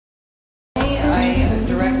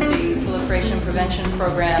Prevention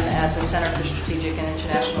Program at the Center for Strategic and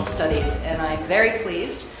International Studies, and I'm very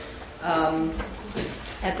pleased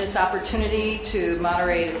at this opportunity to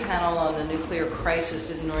moderate a panel on the nuclear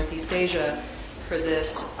crisis in Northeast Asia for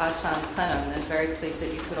this Asan Plenum, and very pleased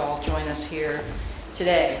that you could all join us here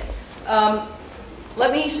today.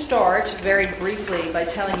 Let me start very briefly by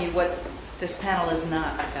telling you what this panel is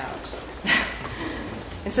not about.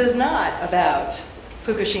 This is not about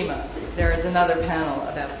Fukushima. There is another panel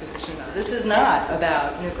about Fukushima. This is not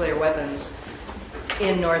about nuclear weapons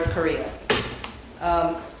in North Korea.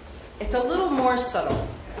 It's a little more subtle.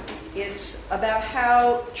 It's about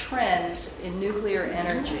how trends in nuclear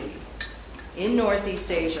energy in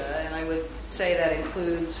Northeast Asia, and I would say that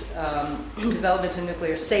includes developments in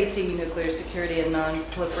nuclear safety, nuclear security, and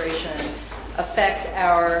non-proliferation, affect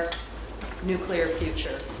our nuclear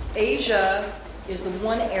future. Asia is the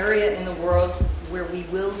one area in the world where we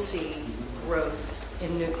will see growth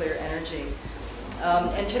in nuclear energy.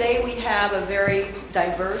 And today we have a very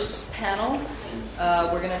diverse panel.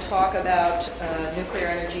 We're going to talk about nuclear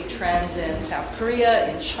energy trends in South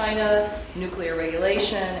Korea, in China, nuclear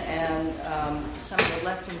regulation, and some of the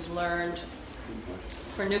lessons learned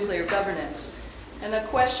for nuclear governance. And the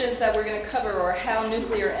questions that we're going to cover are how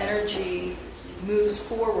nuclear energy moves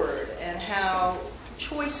forward and how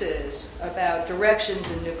choices about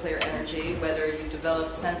directions in nuclear energy, whether you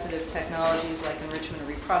develop sensitive technologies like enrichment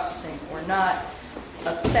or reprocessing or not,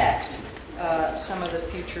 affect some of the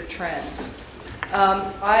future trends.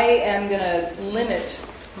 I am going to limit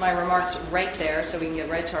my remarks right there so we can get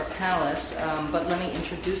right to our panelists, but let me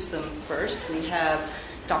introduce them first. We have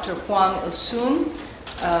Dr. Hwang Il-soon,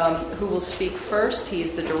 who will speak first. He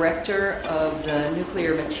is the director of the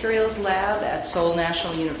Nuclear Materials Lab at Seoul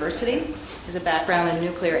National University. He has a background in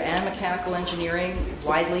nuclear and mechanical engineering,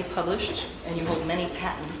 widely published, and you hold many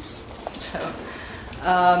patents.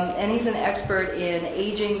 And he's an expert in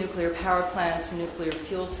aging nuclear power plants, nuclear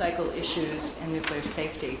fuel cycle issues, and nuclear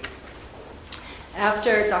safety.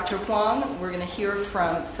 After Dr. Hwang, we're going to hear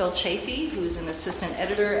from Phil Chafee, who's an assistant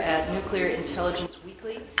editor at Nuclear Intelligence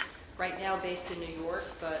Weekly, right now based in New York,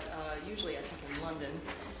 but usually I think in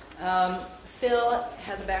London. Phil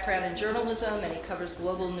has a background in journalism, and he covers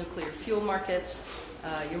global nuclear fuel markets,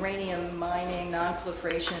 uranium mining,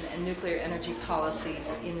 non-proliferation, and nuclear energy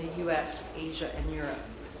policies in the U.S., Asia, and Europe.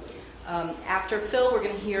 After Phil, we're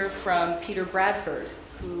going to hear from Peter Bradford,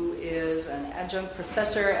 who is an adjunct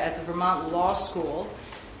professor at the Vermont Law School.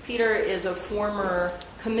 Peter is a former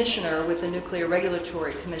commissioner with the Nuclear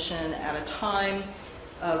Regulatory Commission at a time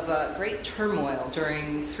of great turmoil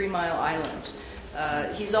during 3 Mile Island.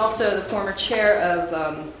 He's also the former chair of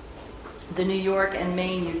the New York and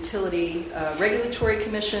Maine Utility Regulatory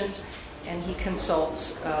Commissions, and he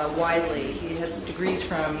consults widely. He has degrees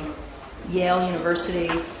from Yale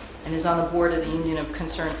University and is on the board of the Union of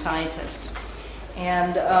Concerned Scientists.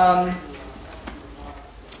 And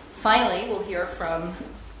finally, we'll hear from,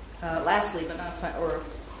 lastly but not, or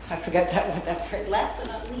I forget that phrase, last but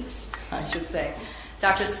not least, I should say,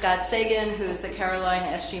 Dr. Scott Sagan, who is the Caroline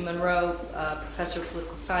S.G. Monroe Professor of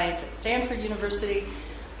Political Science at Stanford University,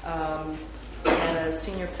 and a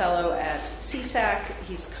senior fellow at CSAC.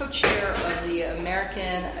 He's co-chair of the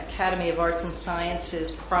American Academy of Arts and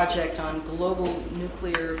Sciences project on global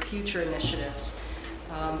nuclear future initiatives.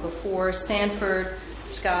 Before Stanford,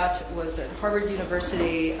 Scott was at Harvard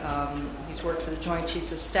University. He's worked for the Joint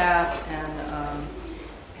Chiefs of Staff and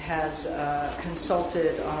has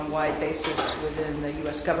consulted on a wide basis within the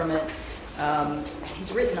U.S. government.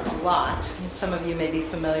 He's written a lot. Some of you may be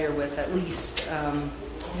familiar with at least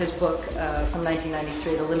his book from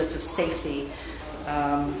 1993, The Limits of Safety.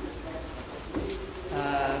 I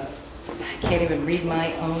can't even read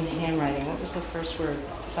my own handwriting. What was the first word?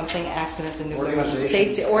 Something, accidents, and nuclear weapons.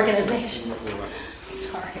 Safety, organization.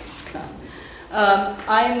 Sorry, Scott.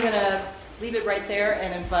 I am going to leave it right there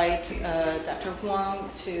and invite Dr. Hwang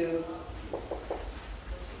to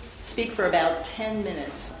speak for about 10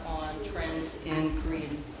 minutes on trends in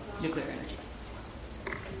Korean nuclear energy.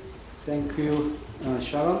 Thank you,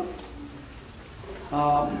 Sharon.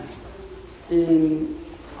 In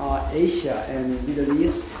Asia and Middle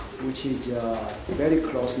East, which is very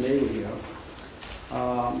close neighbor here,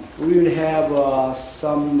 we will have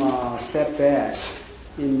some step back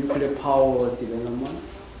in nuclear power development,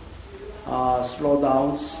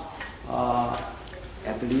 slowdowns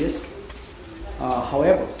at least.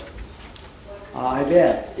 However, I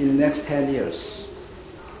bet in the next 10 years,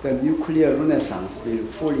 the nuclear renaissance will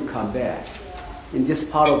fully come back in this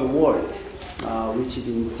part of the world, which is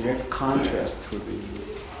in direct contrast to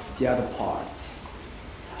the other part.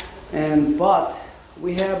 But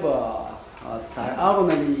we have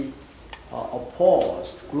diagonally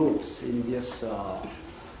opposed groups in this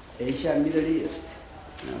Asia and Middle East.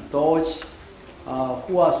 Those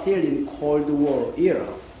who are still in Cold War era,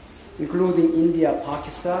 including India,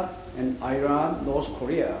 Pakistan, and Iran, North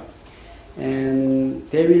Korea. And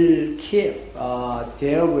they will keep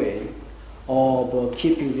their way of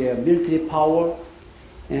keeping their military power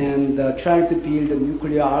and trying to build a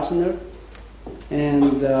nuclear arsenal,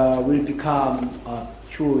 and will become a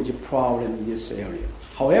huge problem in this area.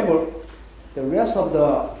 However, the rest of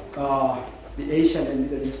the Asian and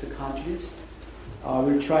Middle East countries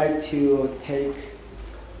will try to take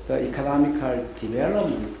the economical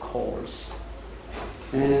development course.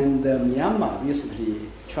 And Myanmar recently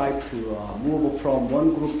tried to move from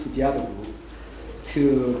one group to the other group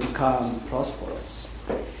to become prosperous.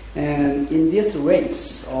 And in this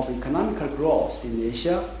race of economical growth in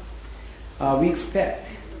Asia, we expect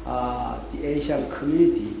the Asian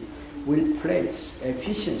community will place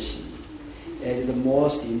efficiency as the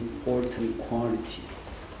most important quantity,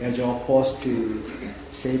 as opposed to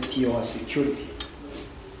safety or security.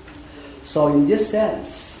 So in this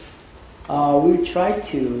sense, we try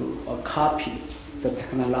to copy the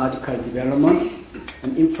technological development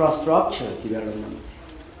and infrastructure development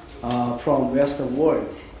from Western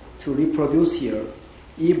world to reproduce here,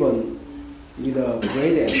 even with a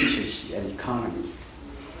greater efficiency and economy,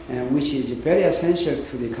 and which is very essential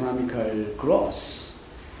to the economical growth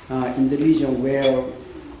in the region where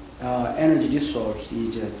energy resource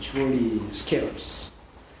is truly scarce.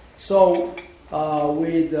 So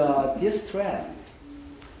with this trend,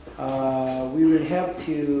 we will have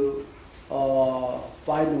to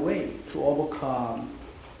find a way to overcome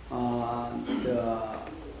the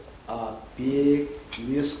big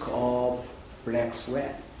risk of black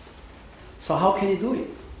swan. So how can you do it?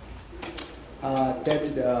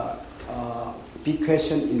 That's the big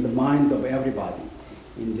question in the mind of everybody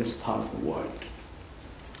in this part of the world.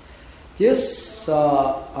 This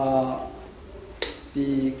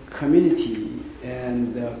the community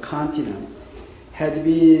and the continent had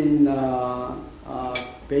been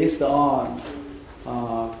based on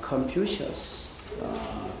Confucius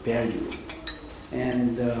value,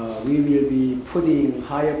 and we will be putting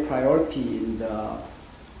higher priority in the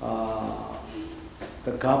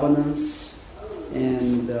governance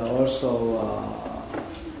and also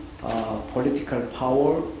political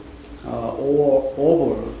power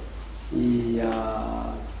over the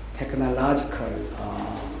technological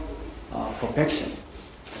perfection.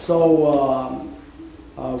 So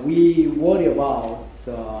we worry about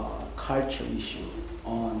the culture issue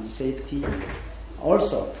on safety,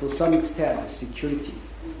 also to some extent security.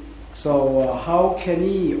 So how can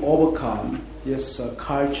we overcome this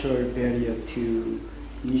cultural barrier to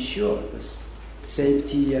ensure this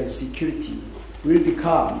safety and security will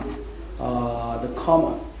become the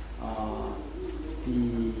common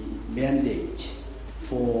the mandate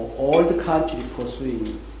for all the countries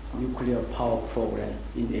pursuing nuclear power program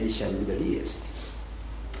in Asia and Middle East.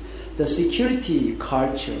 The security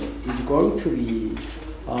culture is going to be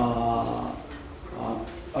a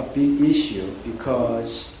big issue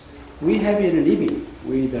because we have been living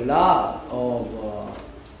with a lot of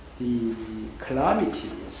the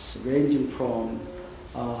calamities ranging from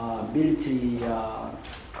military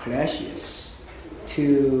clashes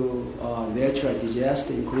to natural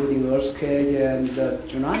disaster, including earthquake and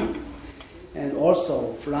tsunami, and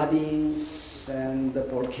also floodings and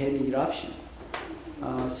volcanic eruption.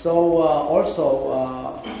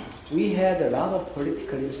 Also, we had a lot of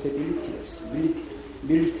political instabilities,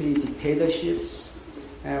 military dictatorships,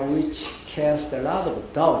 which cast a lot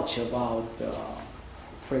of doubts about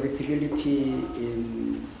predictability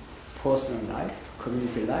in personal life,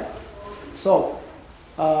 community life. So,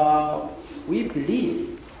 we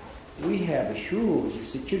believe we have a huge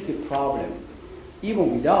security problem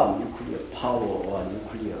even without nuclear power or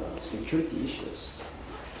nuclear security issues.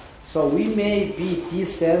 So we may be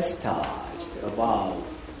desensitized about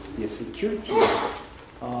the security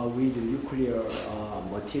with nuclear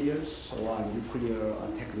materials or nuclear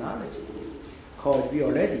technology, because we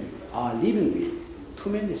already are living with too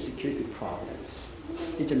many security problems.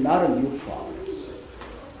 It's not a new problem.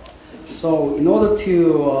 So in order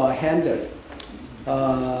to handle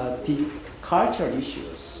the cultural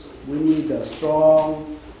issues, we need a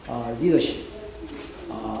strong leadership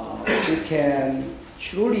who can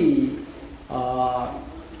truly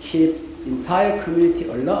keep entire community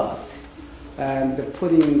alert and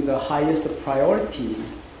putting the highest priority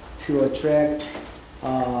to attract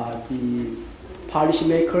the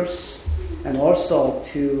policymakers and also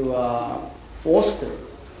to foster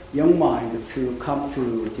young mind to come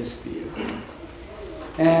to this field.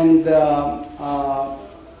 And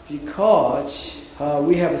because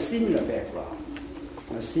we have a similar background,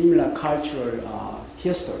 a similar cultural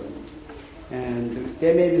history, and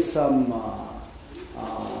there may be some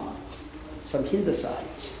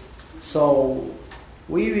hindsight. So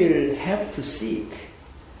we will have to seek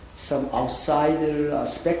some outsider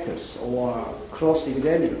spectators or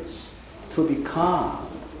cross-examiners to become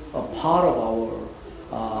a part of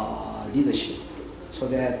our leadership, so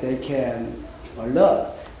that they can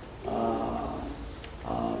alert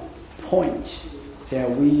point that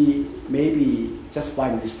we maybe just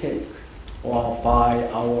by mistake or by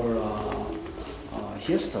our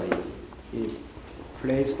history, if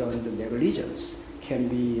placed under negligence, can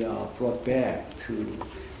be brought back to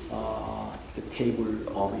the table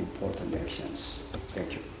of important actions.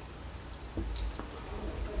 Thank you.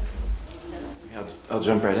 I'll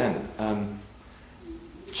jump right in.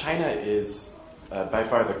 China is by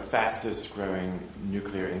far the fastest growing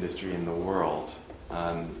nuclear industry in the world.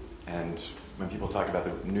 And when people talk about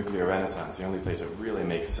the nuclear renaissance, the only place it really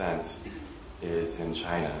makes sense is in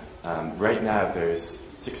China. Right now there's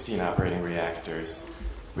 16 operating reactors,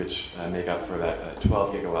 which make up for about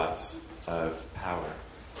 12 gigawatts of power.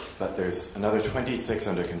 But there's another 26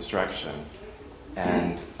 under construction.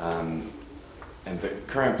 And the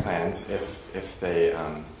current plans, if they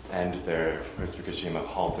end their post-Fukushima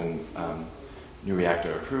halt and new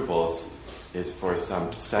reactor approvals, is for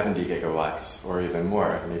some 70 gigawatts or even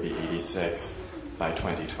more, maybe 86 by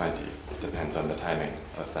 2020. Depends on the timing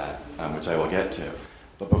of that, which I will get to.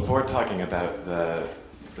 But before talking about the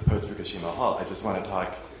post-Fukushima halt, I just want to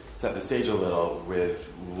set the stage a little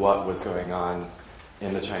with what was going on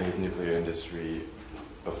in the Chinese nuclear industry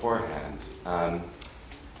beforehand.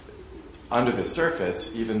 Under the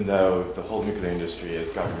surface, even though the whole nuclear industry is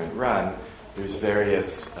government-run, there's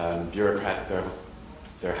various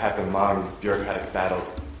there have been long bureaucratic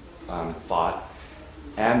battles fought,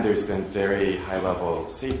 and there's been very high-level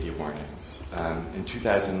safety warnings. In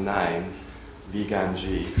 2009, Li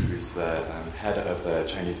Ganji, who's the head of the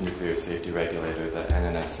Chinese nuclear safety regulator, the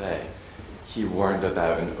NNSA, he warned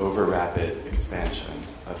about an over-rapid expansion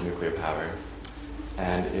of nuclear power.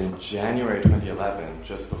 And in January 2011,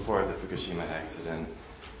 just before the Fukushima accident,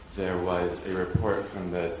 there was a report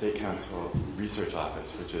from the State Council Research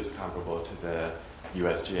Office, which is comparable to the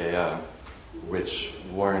US GAO, which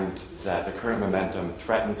warned that the current momentum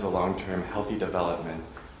threatens the long-term healthy development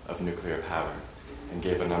of nuclear power, and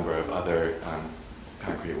gave a number of other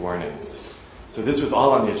concrete warnings. So this was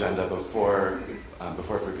all on the agenda before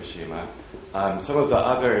Fukushima. Some of the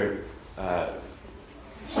other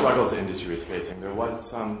struggles the industry was facing, there was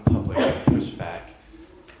some public pushback.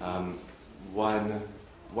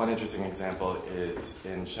 One interesting example is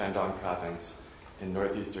in Shandong province in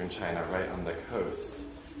northeastern China, right on the coast.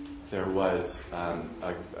 There was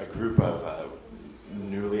a group of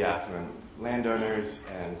newly affluent landowners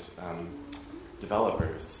and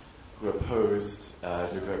developers who opposed a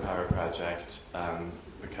nuclear power project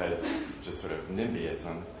because just sort of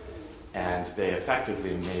NIMBYism, and they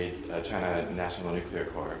effectively made China National Nuclear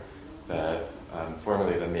Corps,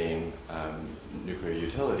 formerly the main nuclear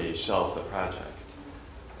utility, shelve the project.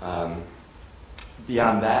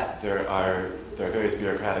 Beyond that, there are various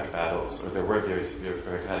bureaucratic battles, or there were various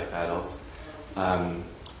bureaucratic battles.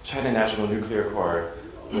 China National Nuclear Corps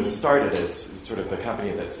was started as sort of the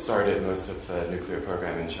company that started most of the nuclear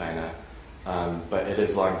program in China, but it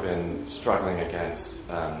has long been struggling against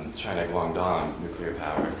China Guangdong nuclear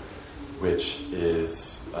power, which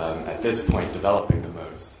is at this point developing the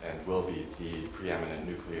most and will be the preeminent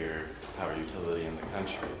nuclear power utility in the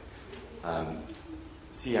country.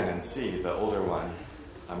 CNNC, the older one,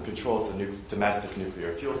 controls the domestic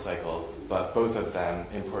nuclear fuel cycle, but both of them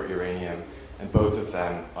import uranium, and both of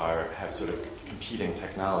them have sort of competing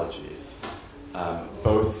technologies.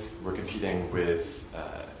 Both were competing with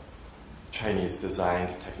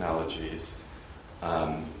Chinese-designed technologies,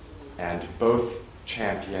 and both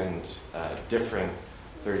championed different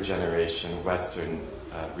third-generation Western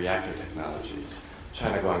reactor technologies.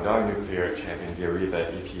 China Guangdong Nuclear championed the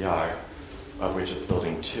Areva EPR, of which it's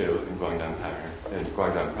building 2 in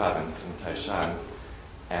Guangdong Province in Taishan,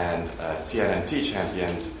 and CNNC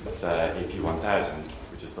championed the AP1000,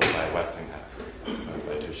 which is built by Westinghouse, owned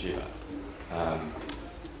by Toshiba.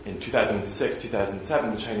 In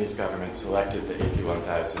 2006-2007, the Chinese government selected the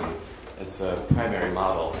AP1000 as the primary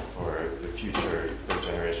model for the future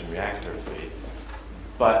third-generation reactor fleet.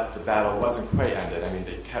 But the battle wasn't quite ended. I mean,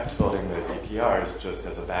 they kept building those EPRs just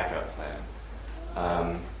as a backup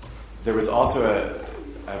plan. There was also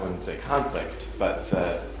I wouldn't say conflict, but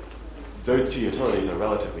those two utilities are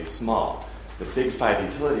relatively small. The big 5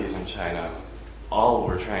 utilities in China all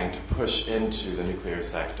were trying to push into the nuclear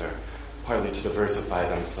sector, partly to diversify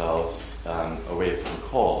themselves away from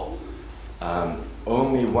coal.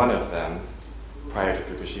 Only one of them, prior to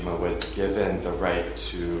Fukushima, was given the right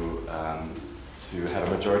to have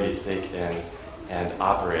a majority stake in and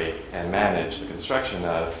operate and manage the construction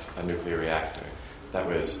of a nuclear reactor. That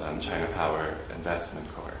was China Power Investment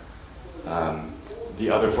Corp. The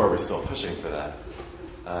other four were still pushing for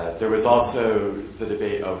that. There was also the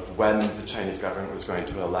debate of when the Chinese government was going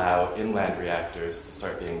to allow inland reactors to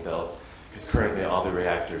start being built, because currently all the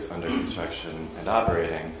reactors under construction and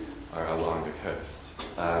operating are along the coast.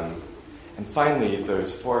 And finally,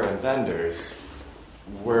 those foreign vendors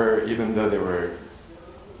were, even though they were,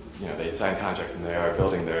 they'd signed contracts and they are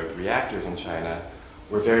building their reactors in China,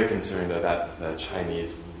 were very concerned about the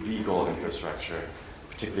Chinese legal infrastructure,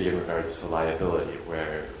 particularly in regards to liability,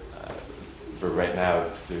 where right now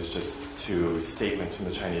there's just two statements from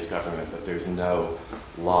the Chinese government that there's no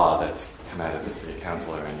law that's come out of the State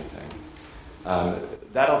Council or anything.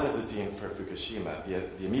 That all sets the scene for Fukushima.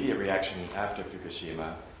 The immediate reaction after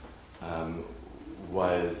Fukushima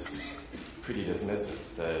was pretty dismissive.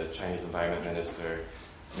 The Chinese environment minister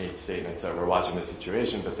made statements that we're watching the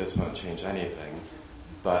situation, but this won't change anything.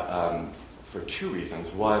 But for two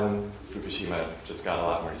reasons. One, Fukushima just got a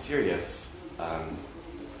lot more serious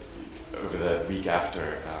over the week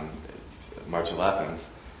after March 11th,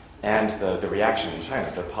 and the reaction in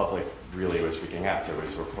China. The public really was freaking out. There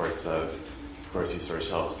was reports of grocery store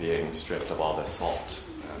shelves being stripped of all the salt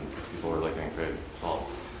because people were looking for salt.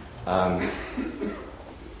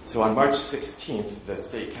 So on March 16th, the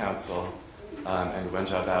State Council and Wen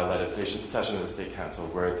Jiabao led a session of the State Council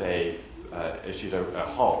where they issued a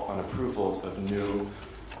halt on approvals of new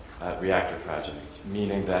reactor projects,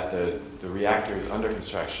 meaning that the reactors under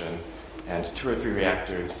construction and 2 or 3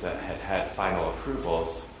 reactors that had final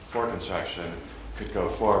approvals for construction could go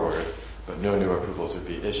forward, but no new approvals would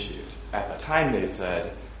be issued. At the time, they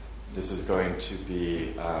said this is going to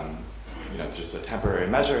be just a temporary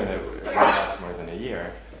measure and it won't last more than a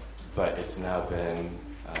year, but it's now been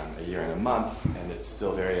a year and a month, and it's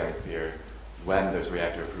still very unclear when those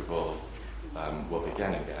reactor approvals will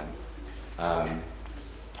begin again.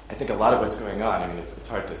 I think a lot of what's going on, it's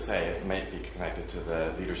hard to say. It might be connected to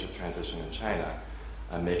the leadership transition in China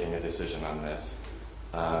making a decision on this.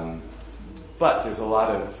 But there's a lot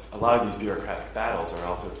of these bureaucratic battles are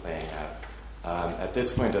also playing out. At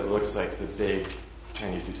this point, it looks like the big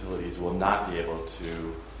Chinese utilities will not be able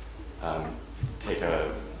to take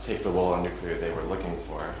the role in nuclear they were looking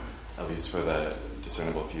for, at least for the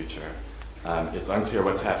discernible future. It's unclear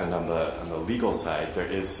what's happened on the legal side. There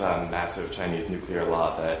is some massive Chinese nuclear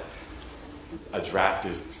law that a draft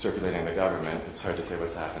is circulating in the government. It's hard to say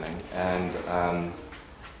what's happening. And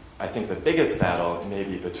I think the biggest battle may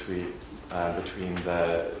be between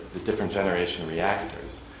the different generation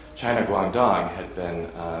reactors. China Guangdong had been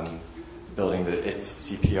building its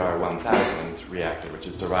CPR 1000 reactor, which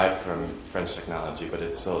is derived from French technology, but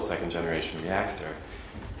it's still a second-generation reactor.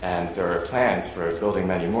 And there are plans for building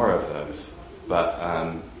many more of those. But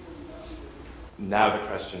now the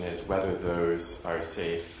question is whether those are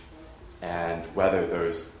safe and whether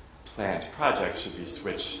those planned projects should be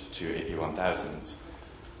switched to AP1000s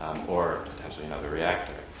or potentially another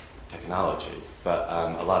reactor technology. But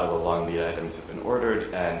a lot of the long lead items have been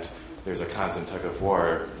ordered, and there's a constant tug of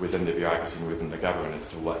war within the bureaucracy and within the government as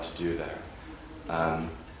to what to do there.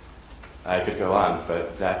 I could go on,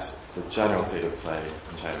 but that's the general state of play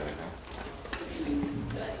in China right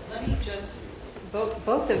now. Let me just,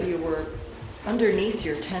 both of you were underneath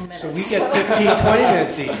your 10 minutes. So we get 15, 20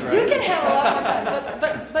 minutes each, right? You can have a lot more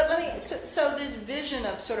time. But let me, so this vision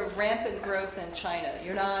of sort of rampant growth in China,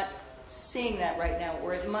 you're not seeing that right now,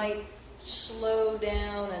 where it might slow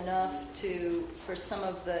down enough for some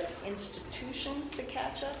of the institutions to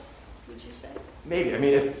catch up, would you say?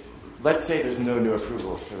 Maybe. Let's say there's no new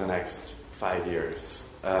approvals for the next 5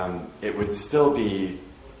 years, it would still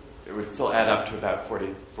add up to about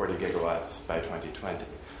 40 gigawatts by 2020,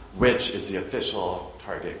 which is the official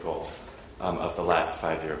target goal of the last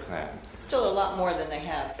 5-year plan. It's still a lot more than they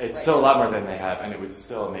have. It's still a lot more than they have, and it would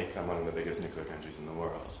still make them one of the biggest nuclear countries in the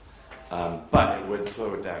world. But it would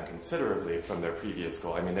slow it down considerably from their previous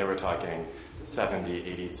goal. They were talking 70,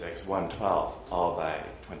 86, 112, all by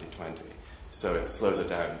 2020. So it slows it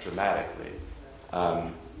down dramatically.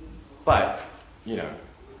 But,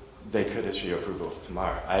 they could issue approvals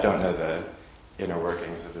tomorrow. I don't know the inner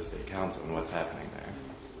workings of the State Council and what's happening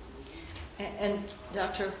there. And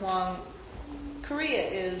Dr. Huang, Korea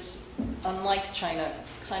is, unlike China,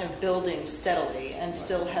 kind of building steadily and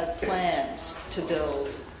still has plans to build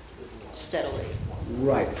steadily.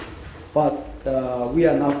 Right. But we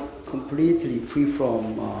are not completely free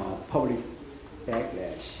from public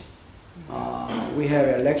backlash. We have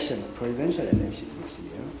presidential election this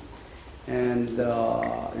year, and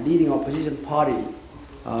the leading opposition party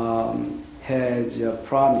has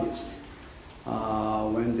promised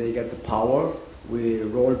when they get the power, we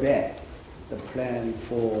roll back the plan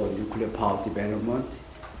for nuclear power development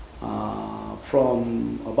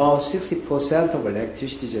from about 60% of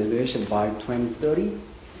electricity generation by 2030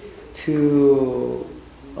 to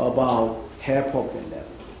about half of the level.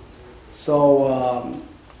 So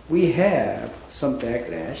we have some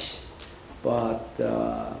backlash, but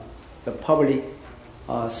the public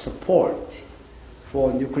support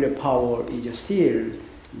for nuclear power is still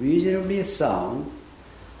reasonably sound,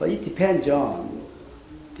 but it depends on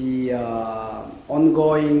the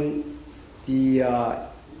ongoing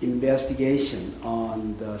investigation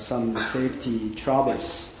on some safety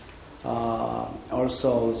troubles,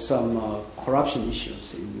 also some corruption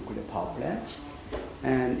issues in nuclear power plants,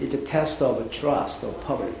 and it's a test of trust of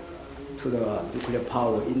public to the nuclear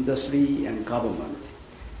power industry and government.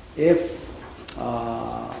 If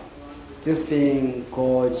this thing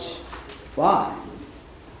goes fine,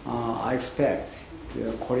 I expect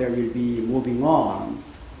Korea will be moving on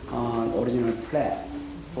original plan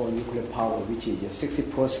for nuclear power, which is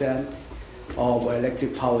 60% of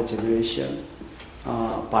electric power generation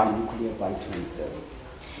by nuclear by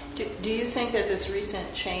 2030. Do you think that this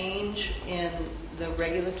recent change in the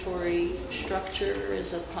regulatory structure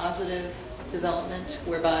is a positive development,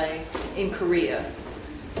 whereby in Korea?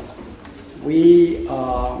 We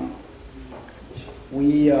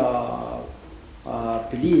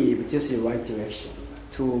believe this is the right direction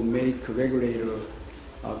to make regulator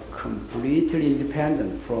completely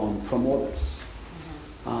independent from promoters.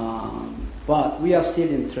 But we are still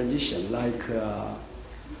in transition, like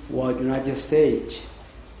what United States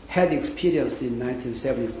had experienced in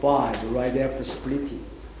 1975, right after splitting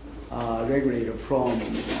regulator from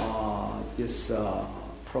these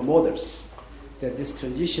promoters, that this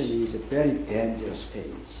transition is a very dangerous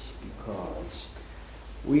stage because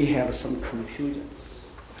we have some confusions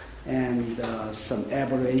and some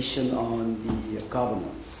aberration on the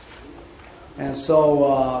governance. And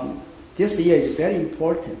so this year is very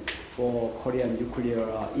important for Korean nuclear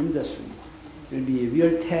industry. It will be a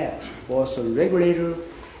real test both on regulator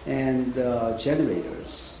and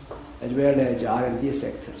generators, as well as R&D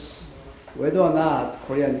sectors, whether or not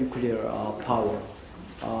Korean nuclear power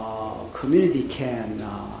community can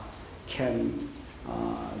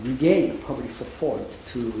regain public support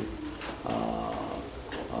to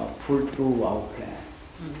pull through our plan.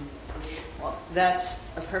 Mm-hmm. Well, that's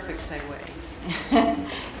a perfect segue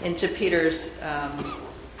into Peter's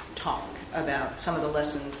talk about some of the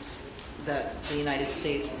lessons that the United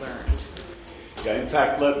States learned. Yeah, in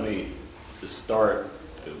fact, let me start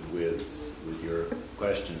with your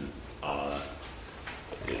question.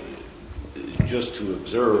 Just to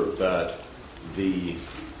observe that the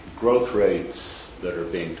growth rates that are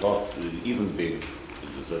being talked, even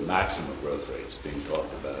the maximum growth rates being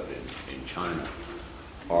talked about in China,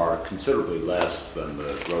 are considerably less than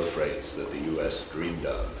the growth rates that the U.S. dreamed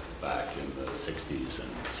of back in the 60s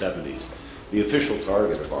and 70s. The official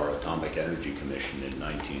target of our Atomic Energy Commission in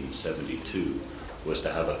 1972 was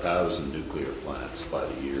to have 1,000 nuclear plants by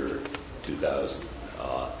the year 2000.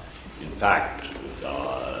 In fact,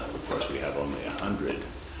 of course, we have only 100,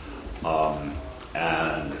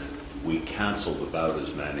 and we canceled about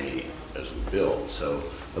as many as we built. So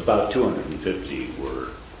about 250 were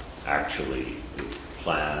actually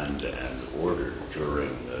planned and ordered during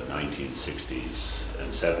the 1960s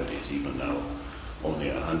and 70s, even though only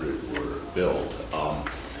 100 were built.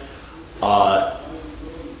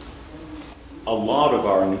 A lot of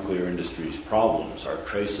our nuclear industry's problems are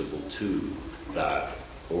traceable to that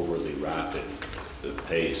overly rapid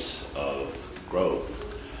pace of growth.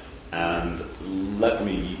 And let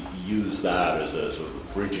me use that as a sort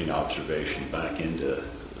of bridging observation back into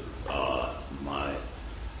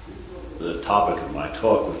the topic of my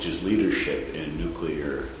talk, which is leadership in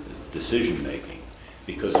nuclear decision making.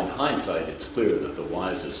 Because in hindsight, it's clear that the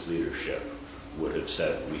wisest leadership would have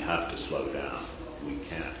said, we have to slow down. We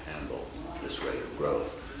can't handle this rate of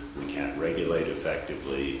growth. We can't regulate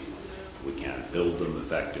effectively. We can't build them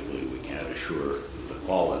effectively. We can't assure the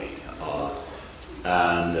quality.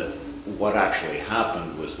 And what actually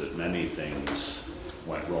happened was that many things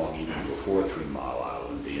went wrong even before 3 Mile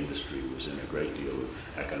Island. The industry was in a great deal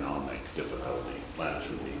of economic difficulty. Plants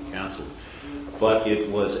were being canceled. But it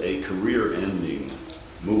was a career-ending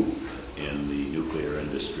move in the nuclear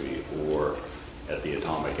industry or at the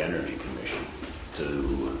Atomic Energy Commission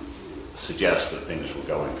to suggest that things were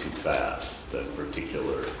going too fast, that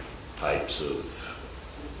particular types of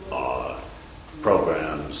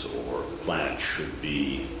programs or plants should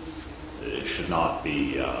not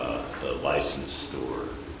be licensed or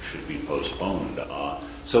should be postponed.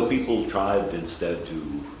 So people tried instead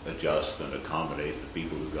to adjust and accommodate the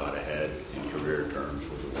people who got ahead in career terms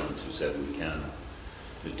were the ones who said we can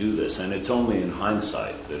do this. And it's only in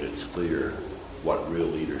hindsight that it's clear what real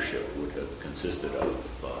leadership would have consisted of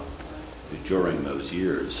during those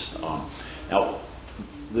years. Now,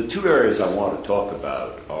 the two areas I want to talk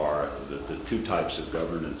about are the two types of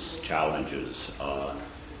governance challenges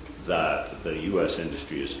that the U.S.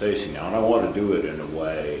 industry is facing now. And I want to do it in a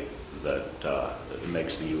way that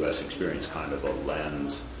makes the U.S. experience kind of a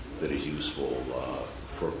lens that is useful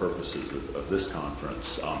for purposes of this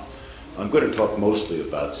conference. I'm going to talk mostly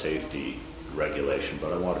about safety regulation,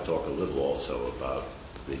 but I want to talk a little also about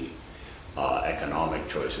the economic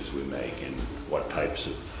choices we make and what types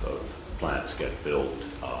of plants get built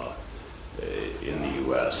in the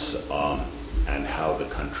U.S. And how the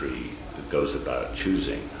country goes about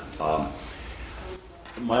choosing.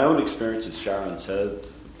 My own experience, as Sharon said,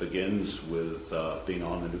 begins with being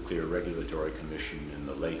on the Nuclear Regulatory Commission in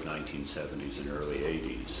the late 1970s and early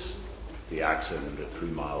 80s. The accident at 3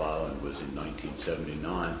 Mile Island was in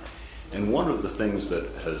 1979. And one of the things that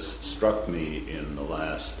has struck me in the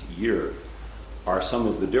last year are some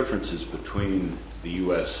of the differences between the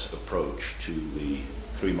U.S. approach to the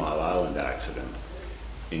 3 Mile Island accident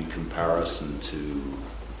in comparison to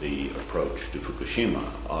the approach to Fukushima.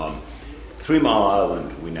 3 Mile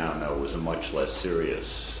Island, we now know, was a much less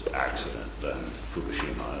serious accident than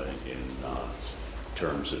Fukushima in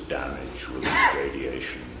terms of damage, released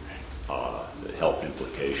radiation, health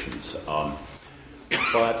implications.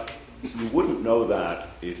 But you wouldn't know that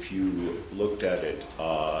if you looked at it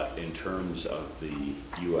in terms of the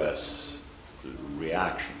U.S.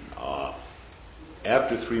 reaction.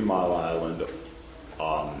 After 3 Mile Island,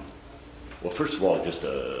 well, first of all, just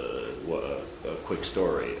a quick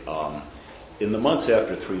story. In the months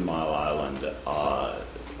after 3 Mile Island,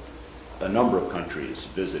 a number of countries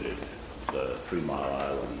visited the 3 Mile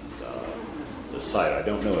Island the site. I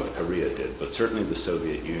don't know if Korea did, but certainly the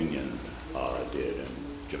Soviet Union did, and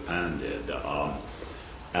Japan did.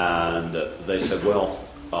 And they said, well,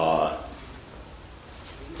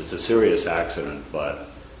 it's a serious accident, but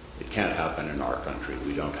it can't happen in our country.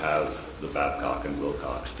 We don't have the Babcock and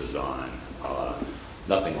Wilcox design.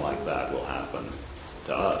 Nothing like that will happen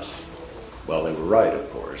to us. Well, they were right, of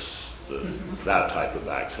course. That type of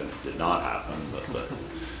accident did not happen, but the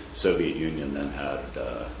Soviet Union then had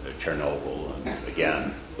Chernobyl, and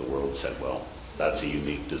again, the world said, well, that's a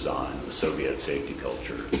unique design. The Soviet safety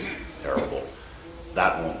culture, terrible.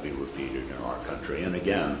 That won't be repeated in our country. And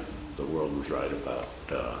again, the world was right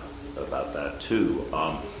about that too.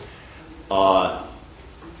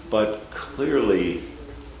 But clearly,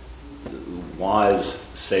 wise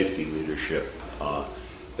safety leadership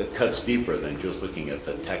it cuts deeper than just looking at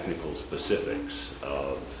the technical specifics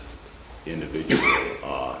of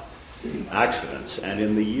individual accidents. And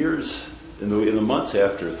in the years, in the months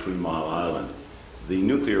after 3 Mile Island, the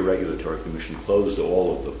Nuclear Regulatory Commission closed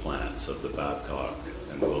all of the plants of the Babcock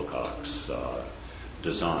and Wilcox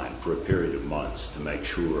design for a period of months to make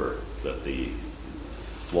sure that the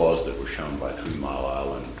flaws that were shown by 3 Mile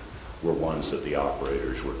Island were ones that the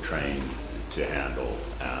operators were trained to handle,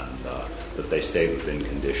 and that they stayed within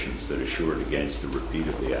conditions that assured against the repeat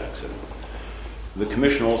of the accident. The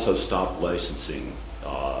Commission also stopped licensing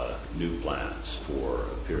new plants for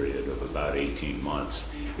a period of about 18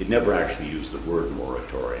 months. It never actually used the word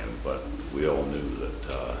moratorium, but we all knew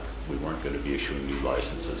that we weren't going to be issuing new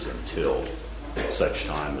licenses until such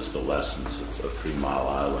time as the lessons of 3 Mile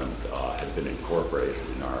Island had been incorporated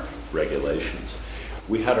in our regulations.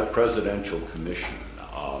 We had a presidential commission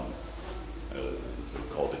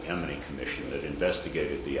called the Kemeny Commission that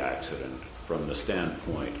investigated the accident from the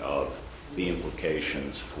standpoint of the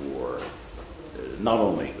implications for not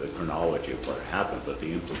only the chronology of what happened, but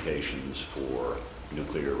the implications for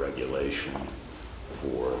nuclear regulation,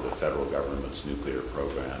 for the federal government's nuclear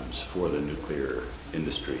programs, for the nuclear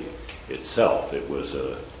industry itself. It was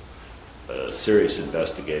a serious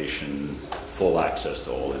investigation, full access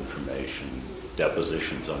to all information,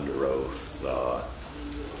 depositions under oath,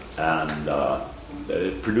 and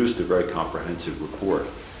it produced a very comprehensive report.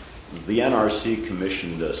 The NRC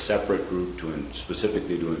commissioned a separate group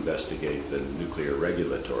specifically to investigate the Nuclear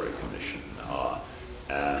Regulatory Commission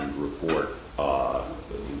and report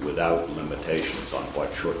without limitations on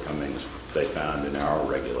what shortcomings they found in our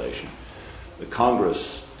regulation. The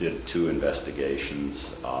Congress did 2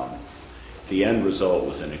 investigations, The end result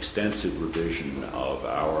was an extensive revision of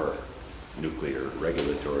our nuclear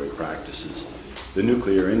regulatory practices. The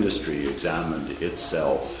nuclear industry examined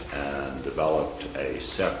itself and developed a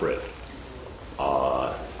separate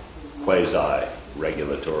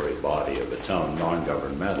quasi-regulatory body of its own,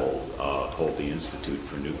 non-governmental, called the Institute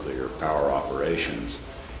for Nuclear Power Operations,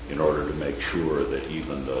 in order to make sure that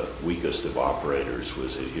even the weakest of operators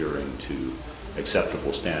was adhering to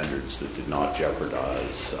acceptable standards that did not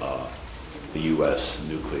jeopardize the U.S.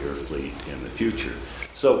 nuclear fleet in the future.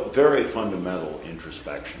 So very fundamental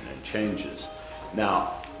introspection and changes.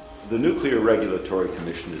 Now, the Nuclear Regulatory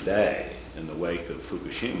Commission today, in the wake of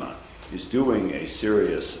Fukushima, is doing a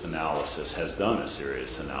serious analysis, has done a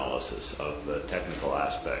serious analysis of the technical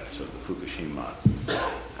aspects of the Fukushima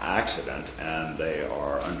accident, and they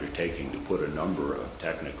are undertaking to put a number of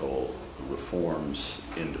technical reforms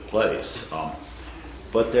into place.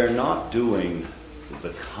 But they're not doing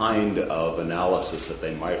the kind of analysis that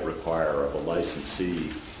they might require of a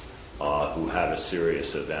licensee who had a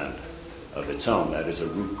serious event of its own. That is a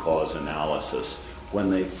root cause analysis. When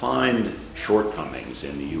they find shortcomings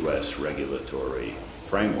in the U.S. regulatory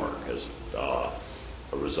framework as a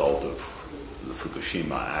result of the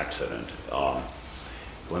Fukushima accident,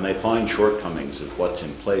 when they find shortcomings of what's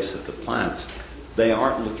in place at the plants, they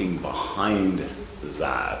aren't looking behind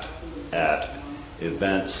that at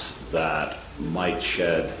events that might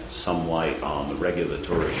shed some light on the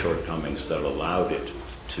regulatory shortcomings that allowed it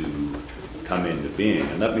to come into being.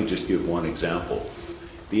 And let me just give one example.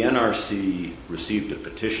 The NRC received a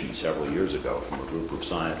petition several years ago from a group of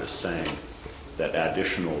scientists saying that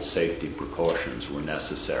additional safety precautions were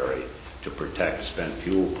necessary to protect spent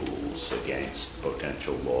fuel pools against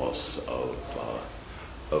potential loss of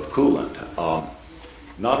coolant.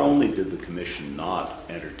 Not only did the Commission not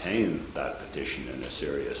entertain that petition in a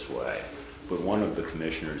serious way, but one of the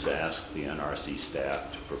commissioners asked the NRC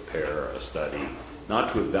staff to prepare a study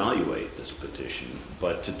not to evaluate this petition,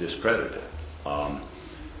 but to discredit it.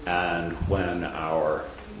 And when our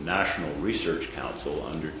National Research Council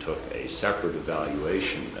undertook a separate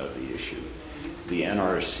evaluation of the issue, the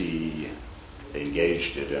NRC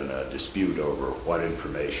engaged it in a dispute over what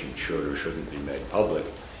information should or shouldn't be made public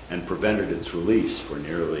and prevented its release for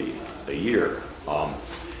nearly a year.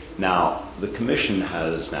 Now, the Commission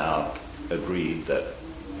has now agreed that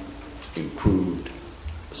improved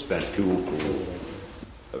spent fuel pool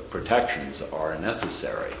protections are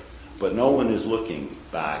necessary, but no one is looking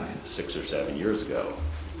back 6 or 7 years ago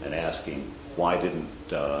and asking, why didn't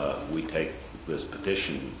we take this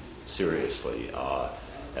petition seriously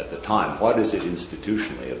at the time? What is it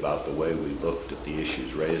institutionally about the way we looked at the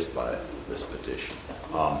issues raised by this petition?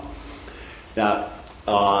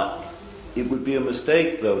 It would be a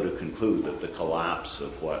mistake, though, to conclude that the collapse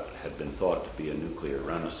of what had been thought to be a nuclear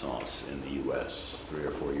renaissance in the U.S. 3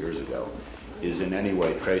 or 4 years ago is in any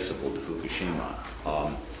way traceable to Fukushima.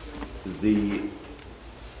 The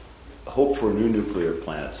hope for new nuclear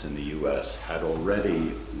plants in the U.S. had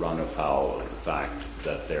already run afoul of the fact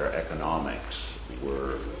that their economics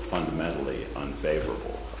were fundamentally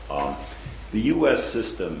unfavorable. The U.S.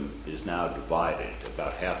 system is now divided.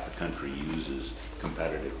 About half the country uses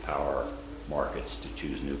competitive power markets to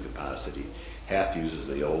choose new capacity. Half uses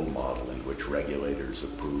the old model in which regulators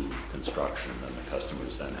approve construction and the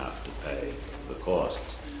customers then have to pay the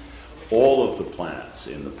costs. All of the plants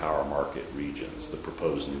in the power market regions, the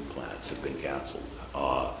proposed new plants, have been canceled.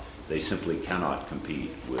 They simply cannot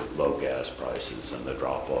compete with low gas prices and the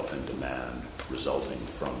drop-off in demand resulting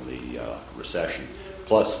from the recession.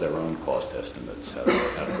 Plus, their own cost estimates have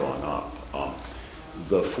gone up.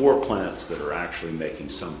 The 4 plants that are actually making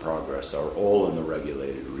some progress are all in the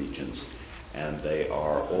regulated regions, and they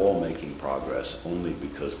are all making progress only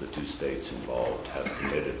because the 2 states involved have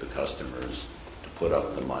committed the customers to put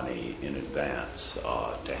up the money in advance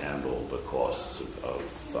to handle the costs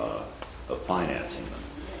of financing them.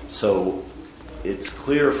 So it's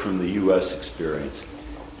clear from the U.S. experience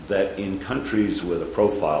that in countries with a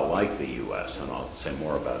profile like the U.S., and I'll say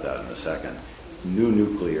more about that in a second, new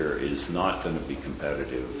nuclear is not going to be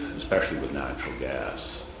competitive, especially with natural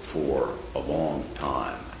gas, for a long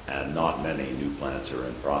time, and not many new plants are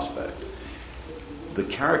in prospect. The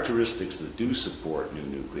characteristics that do support new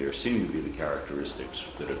nuclear seem to be the characteristics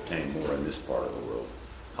that obtain more in this part of the world.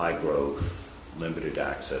 High growth, limited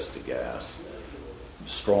access to gas,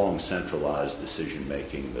 strong centralized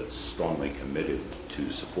decision-making that's strongly committed to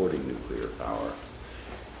supporting nuclear power.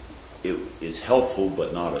 It is helpful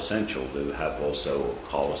but not essential to have also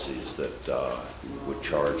policies that would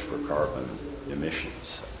charge for carbon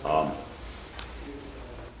emissions.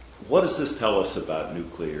 What does this tell us about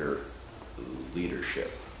nuclear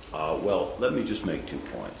leadership? Well, let me just make 2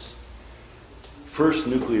 points. First,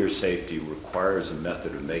 nuclear safety requires a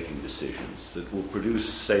method of making decisions that will produce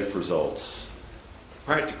safe results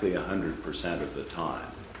practically 100% of the time.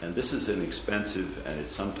 And this is an expensive and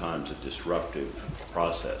it's sometimes a disruptive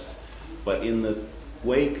process. But in the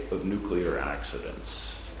wake of nuclear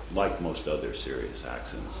accidents, like most other serious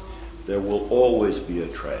accidents, there will always be a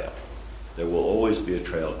trail. There will always be a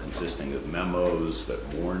trail consisting of memos that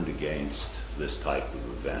warned against this type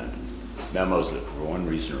of event, memos that for one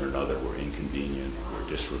reason or another were inconvenient, were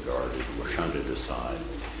disregarded, were shunted aside.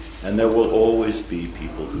 And there will always be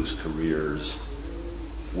people whose careers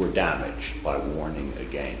were damaged by warning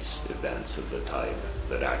against events of the type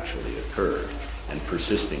that actually occurred and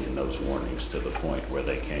persisting in those warnings to the point where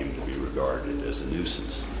they came to be regarded as a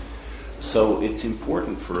nuisance. So it's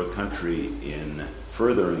important for a country in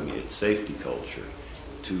furthering its safety culture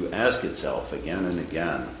to ask itself again and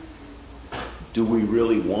again, do we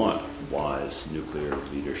really want wise nuclear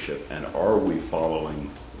leadership, and are we following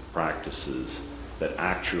practices that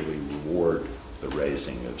actually reward the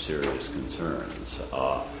raising of serious concerns?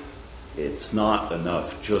 It's not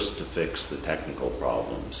enough just to fix the technical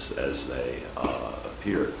problems as they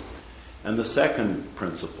appear. And the second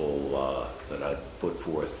principle that I put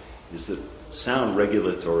forth is that sound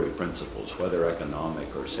regulatory principles, whether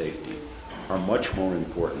economic or safety, are much more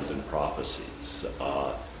important than prophecies.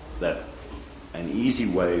 That an easy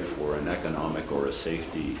way for an economic or a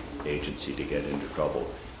safety agency to get into trouble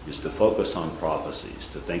is to focus on prophecies,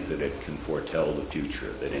 to think that it can foretell the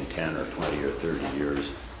future, that in 10 or 20 or 30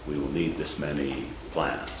 years we will need this many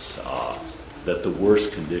plants, that the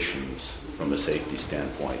worst conditions from a safety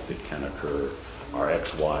standpoint that can occur are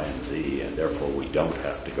X, Y, and Z, and therefore we don't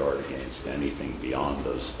have to guard against anything beyond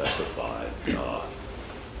those specified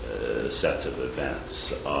sets of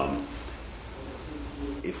events.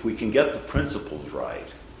 If we can get the principles right,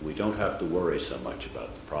 we don't have to worry so much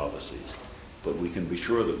about the prophecies, but we can be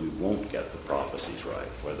sure that we won't get the prophecies right,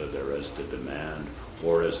 whether they're as to demand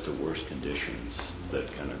or as to worse conditions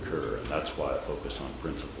that can occur. And that's why a focus on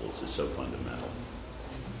principles is so fundamental.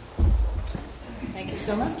 Thank you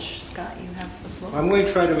so much. Scott, you have the floor. I'm going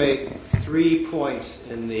to try to make 3 points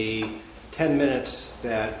in the 10 minutes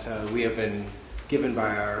that we have been given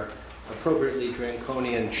by our appropriately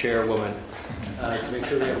draconian chairwoman to make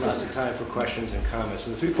sure we have lots of time for questions and comments.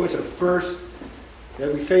 And the 3 points are, first,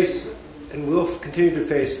 that we face and will continue to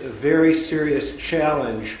face a very serious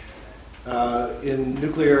challenge in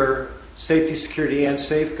nuclear safety, security, and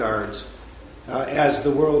safeguards as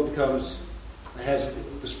the world has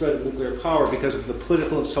the spread of nuclear power because of the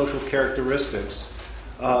political and social characteristics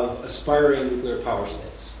of aspiring nuclear power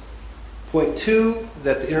states. Point 2,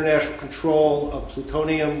 that the international control of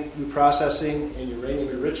plutonium reprocessing and uranium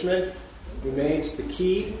enrichment remains the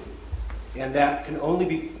key, and that can only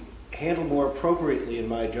be handled more appropriately, in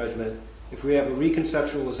my judgment, if we have a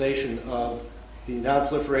reconceptualization of the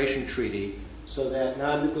Non-Proliferation Treaty so that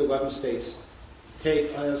non-nuclear weapon states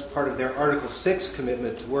take as part of their Article 6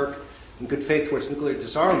 commitment to work in good faith towards nuclear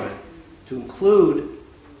disarmament, to include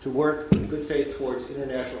to work in good faith towards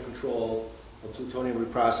international control of plutonium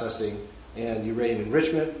reprocessing and uranium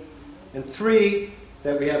enrichment. And 3,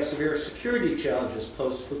 that we have severe security challenges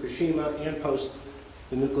post-Fukushima and post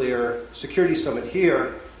the Nuclear Security Summit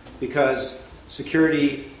here, because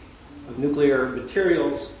security of nuclear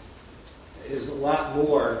materials is a lot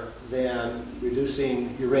more than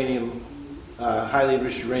reducing uranium, highly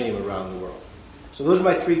enriched uranium around the world. So those are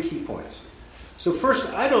my 3 key points. So first,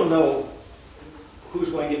 I don't know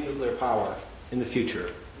who's going to get nuclear power in the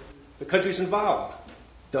future. The countries involved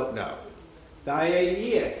don't know. The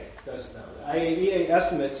IAEA doesn't know. The IAEA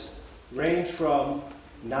estimates range from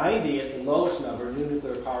 90 at the lowest number, new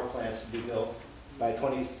nuclear power plants to be built by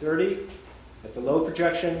 2030, at the low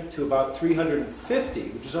projection, to about 350,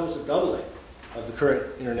 which is almost a doubling of the current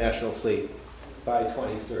international fleet by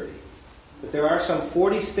 2030. But there are some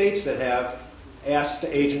 40 states that have asked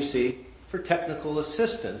the agency for technical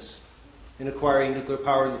assistance in acquiring nuclear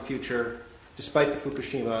power in the future, despite the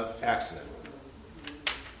Fukushima accident.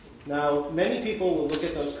 Now, many people will look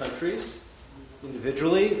at those countries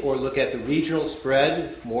individually or look at the regional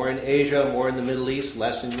spread, more in Asia, more in the Middle East,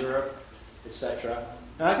 less in Europe, etc.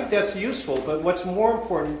 And I think that's useful, but what's more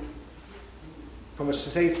important from a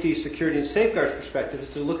safety, security, and safeguards perspective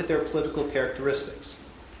is to look at their political characteristics.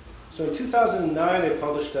 So in 2009, I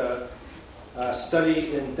published a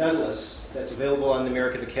study in Daedalus that's available on the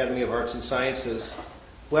American Academy of Arts and Sciences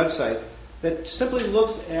website that simply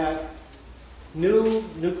looks at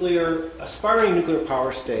aspiring nuclear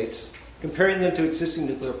power states, comparing them to existing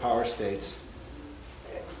nuclear power states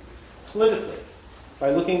politically. by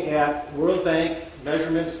looking at World Bank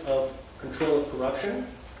measurements of control of corruption,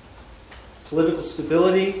 political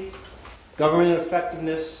stability, government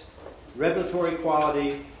effectiveness, regulatory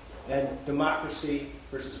quality, and democracy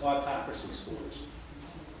versus autocracy scores.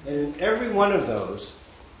 And in every one of those,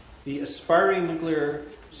 the aspiring nuclear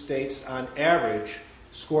states on average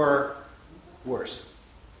score worse.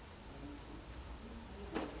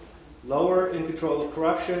 Lower in control of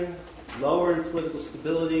corruption, lower in political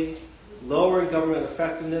stability, lower in government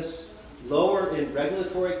effectiveness, lower in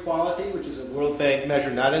regulatory quality, which is a World Bank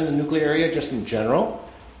measure not in the nuclear area, just in general,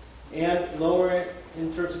 and lower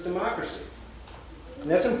in terms of democracy.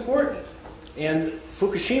 And that's important. And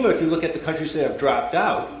Fukushima, if you look at the countries that have dropped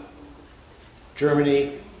out,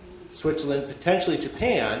 Germany, Switzerland, potentially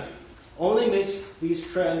Japan, only makes these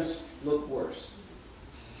trends look worse.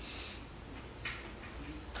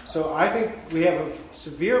 So I think we have a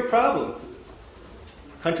severe problem.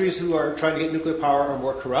 Countries who are trying to get nuclear power are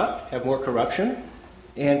more corrupt, have more corruption,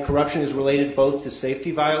 and corruption is related both to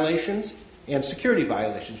safety violations and security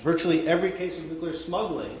violations. Virtually every case of nuclear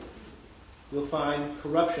smuggling, you'll find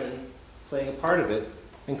corruption playing a part of it,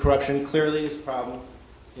 and corruption clearly is a problem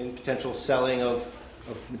in potential selling of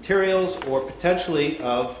materials or potentially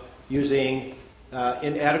of using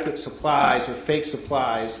inadequate supplies or fake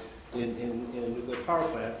supplies in a nuclear power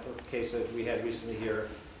plant, a case that we had recently here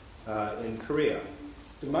in Korea.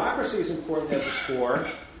 Democracy is important as a score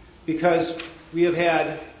because we have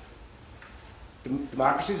had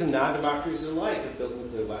democracies and non-democracies alike have built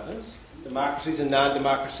nuclear weapons. Democracies and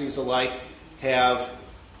non-democracies alike have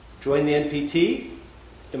joined the NPT.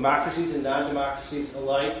 Democracies and non-democracies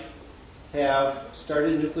alike have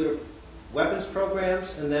started nuclear weapons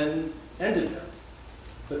programs and then ended them.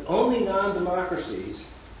 But only non-democracies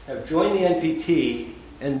have joined the NPT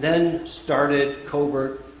and then started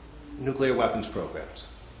covert nuclear weapons programs.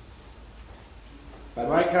 By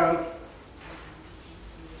my count,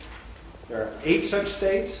 there are 8 such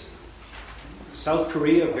states. South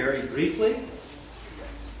Korea, very briefly,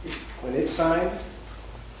 when it signed.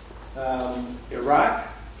 Iraq,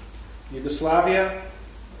 Yugoslavia,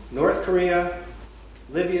 North Korea,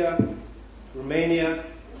 Libya, Romania,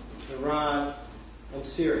 Iran, and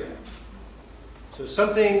Syria. So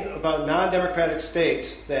something about non-democratic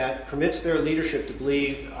states that permits their leadership to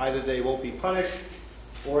believe either they won't be punished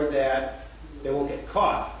or that they won't get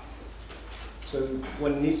caught. So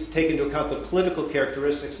one needs to take into account the political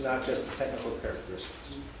characteristics, not just the technical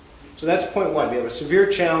characteristics. So that's point one. We have a severe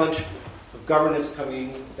challenge of governance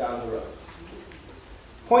coming down the road.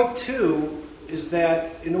 Point two is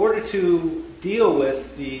that in order to deal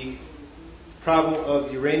with the problem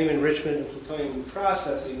of uranium enrichment and plutonium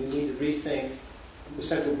processing, we need to rethink the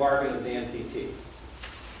central bargain of the NPT.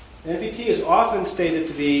 The NPT is often stated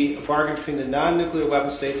to be a bargain between the non-nuclear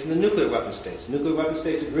weapon states and the nuclear weapon states. Nuclear weapon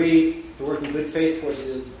states agree to work in good faith towards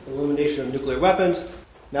the elimination of nuclear weapons.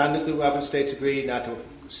 Non-nuclear weapon states agree not to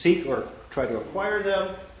seek or try to acquire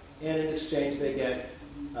them, and in exchange they get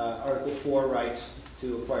Article 4 rights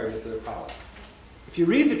to acquire nuclear power. If you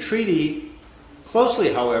read the treaty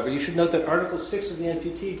closely, however, you should note that Article 6 of the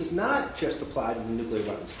NPT does not just apply to the nuclear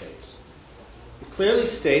weapon states. It clearly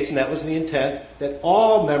states, and that was the intent, that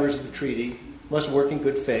all members of the treaty must work in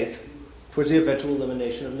good faith towards the eventual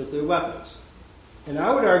elimination of nuclear weapons. And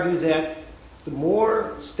I would argue that the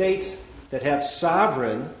more states that have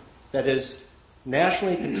sovereign, that is,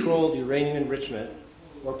 nationally controlled uranium enrichment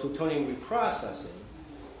or plutonium reprocessing,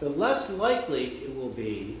 the less likely it will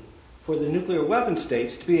be for the nuclear weapon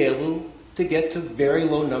states to be able to get to very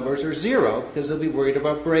low numbers or zero because they'll be worried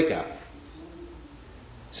about breakout.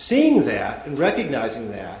 Seeing that and recognizing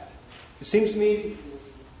that, it seems to me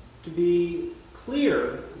to be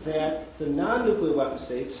clear that the non-nuclear weapon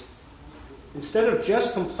states, instead of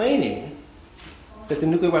just complaining that the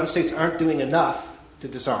nuclear weapon states aren't doing enough to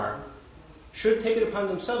disarm, should take it upon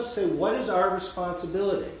themselves to say, what is our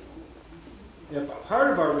responsibility? And if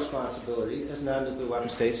part of our responsibility as non-nuclear weapon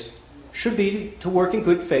states should be to work in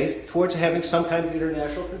good faith towards having some kind of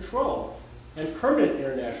international control and permanent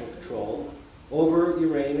international control over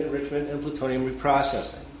uranium enrichment and plutonium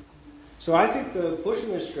reprocessing. So I think the Bush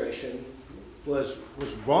administration was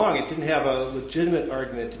wrong. It didn't have a legitimate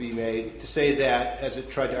argument to be made to say that, as it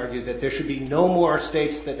tried to argue, that there should be no more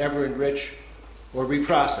states that ever enrich or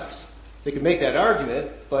reprocess. They could make that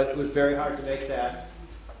argument, but it was very hard to make that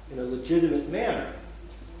in a legitimate manner.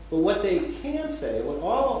 But what they can say, what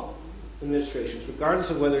all administrations,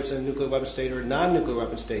 regardless of whether it's a nuclear weapon state or a non-nuclear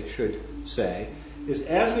weapon state, should say, is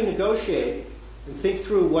as we negotiate and think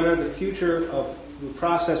through what are the future of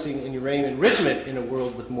reprocessing and uranium enrichment in a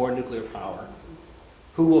world with more nuclear power,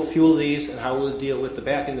 who will fuel these and how we'll deal with the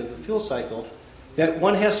back end of the fuel cycle, that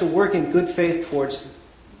one has to work in good faith towards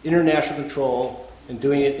international control and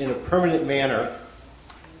doing it in a permanent manner,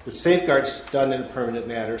 with safeguards done in a permanent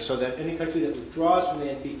manner, so that any country that withdraws from the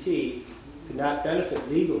NPT could not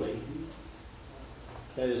benefit legally.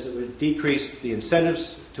 That is, it would decrease the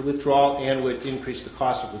incentives to withdrawal and would increase the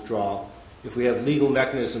cost of withdrawal if we have legal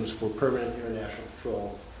mechanisms for permanent international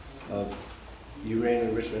control of uranium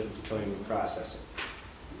enrichment and plutonium processing.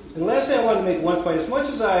 And lastly, I want to make one point. As much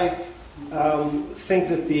as I think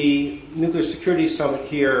that the Nuclear Security Summit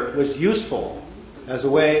here was useful as a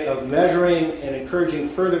way of measuring and encouraging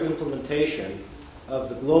further implementation of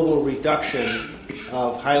the global reduction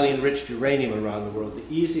of highly enriched uranium around the world,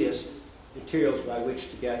 the easiest materials by which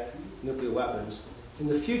to get nuclear weapons, in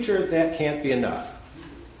the future that can't be enough.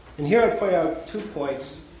 And here I point out 2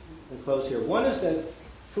 points and close here. One is that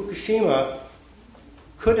Fukushima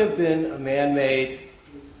could have been a man-made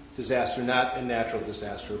disaster, not a natural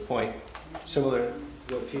disaster, a point similar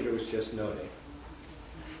to what Peter was just noting.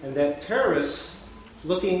 And that terrorists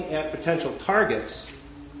looking at potential targets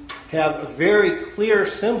have a very clear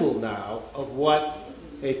symbol now of what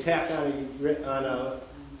a attack on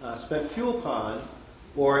a spent fuel pond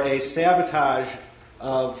or a sabotage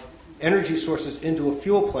of energy sources into a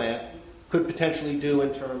fuel plant could potentially do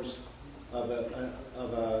in terms of an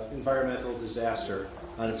environmental disaster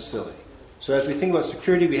on a facility. So as we think about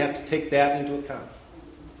security, we have to take that into account.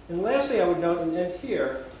 And lastly, I would note, and end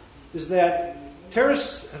here, is that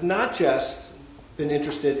terrorists have not just been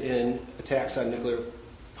interested in attacks on nuclear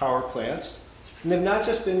power plants, and they've not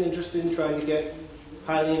just been interested in trying to get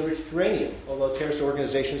highly enriched uranium, although terrorist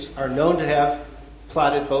organizations are known to have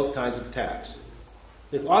plotted both kinds of attacks.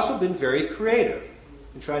 They've also been very creative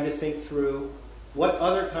in trying to think through what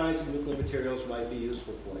other kinds of nuclear materials might be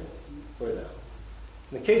useful for them.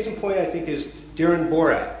 And the case in point, I think, is Dhiren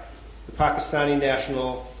Borat, the Pakistani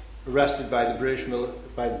national arrested by the British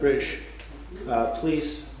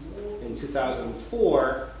police in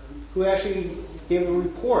 2004, who actually gave a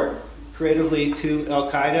report creatively to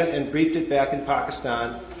Al-Qaeda and briefed it back in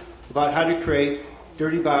Pakistan about how to create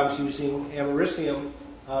dirty bombs using americium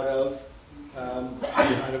out of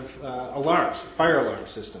alarms, fire alarm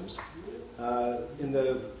systems. In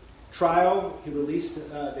the trial, they released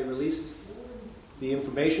the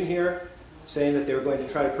information here, saying that they were going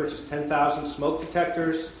to try to purchase 10,000 smoke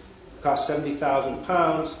detectors, cost 70,000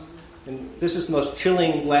 pounds, and this is the most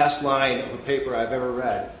chilling last line of a paper I've ever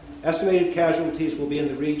read. Estimated casualties will be in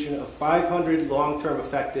the region of 500 long-term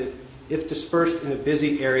affected if dispersed in a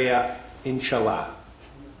busy area, inshallah.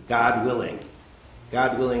 God willing.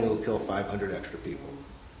 God willing, it will kill 500 extra people.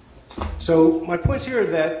 So my points here are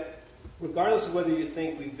that regardless of whether you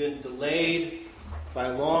think we've been delayed by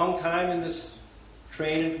a long time in this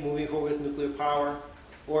train moving forward with nuclear power,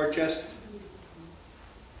 or just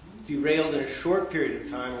derailed in a short period of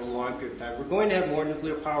time or a long period of time, we're going to have more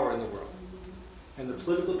nuclear power in the world. And the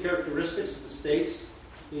political characteristics of the states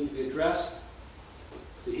need to be addressed.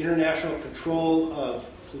 The international control of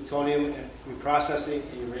plutonium and reprocessing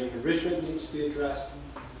and uranium enrichment needs to be addressed.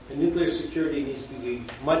 And nuclear security needs to be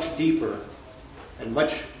much deeper and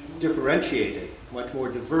much differentiated, much more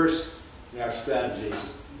diverse in our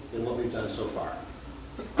strategies than what we've done so far.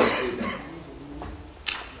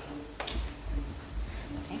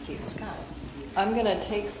 Thank you, Scott. I'm going to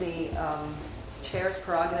take the chair's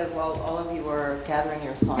prerogative while all of you are gathering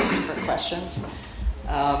your thoughts for questions.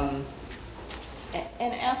 And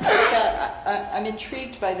ask you, Scott, I'm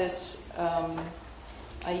intrigued by this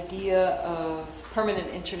idea of permanent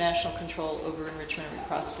international control over enrichment and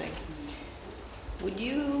reprocessing.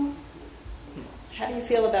 How do you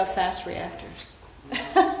feel about fast reactors?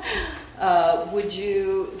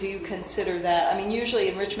 Do you consider that? I mean, usually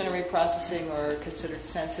enrichment and reprocessing are considered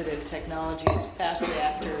sensitive technologies. Fast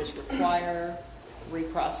reactors require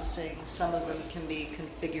reprocessing. Some of them can be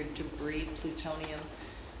configured to breed plutonium.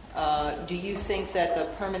 Do you think that the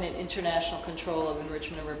permanent international control of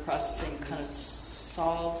enrichment and reprocessing kind of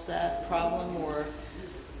solves that problem, or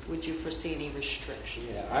would you foresee any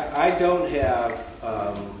restrictions? Yeah, I don't have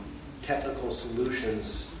technical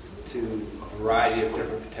solutions to a variety of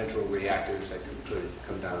different potential reactors that could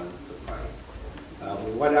come down the pipe.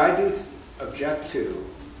 What I do object to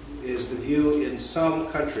is the view in some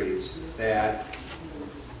countries that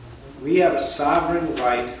we have a sovereign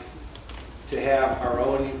right to have our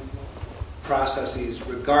own processes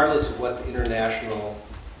regardless of what the international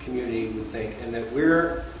community would think, and that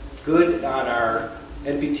we're good on our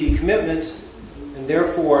NPT commitments and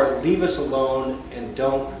therefore leave us alone and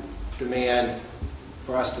don't demand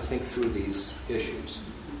for us to think through these issues.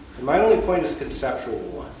 And my only point is a conceptual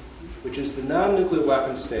one, which is the non-nuclear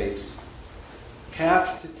weapon states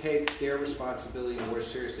have to take their responsibility more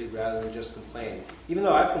seriously rather than just complain. Even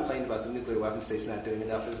though I've complained about the nuclear weapon states not doing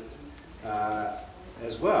enough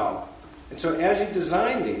as well. And so as you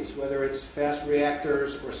design these, whether it's fast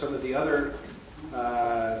reactors or some of the other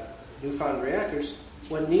newfound reactors,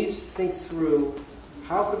 one needs to think through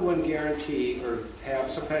how could one guarantee or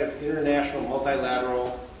have some kind of international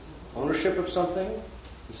multilateral ownership of something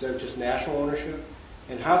instead of just national ownership?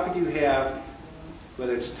 And how could you have,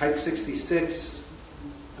 whether it's Type 66,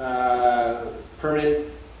 permanent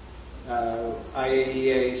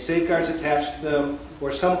IAEA safeguards attached to them,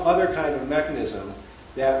 or some other kind of mechanism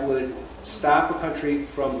that would stop a country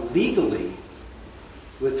from legally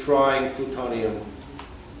withdrawing plutonium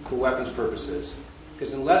for weapons purposes?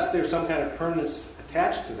 Because unless there's some kind of permanence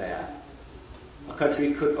attached to that, a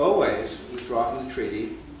country could always withdraw from the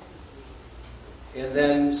treaty and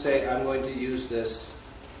then say, I'm going to use this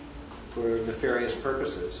for nefarious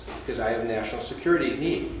purposes because I have a national security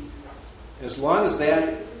need. As long as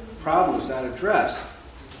that problem is not addressed,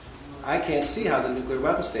 I can't see how the nuclear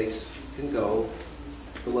weapon states can go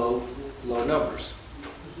below low numbers.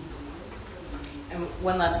 And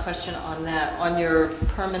one last question on that. On your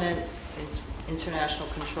permanent international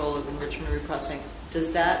control of enrichment and reprocessing,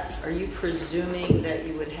 are you presuming that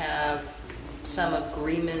you would have some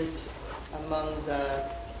agreement among the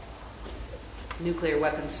nuclear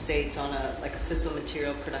weapons states on a fissile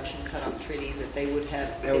material production cutoff treaty that they would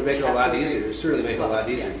have? That would make it a lot easier. It would certainly make it a lot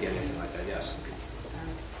easier to get anything like that, yes. Okay. All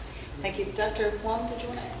right. Thank you. Dr. Wong, did you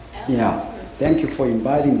want to add Yeah, something? thank you for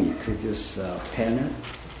inviting me to this panel.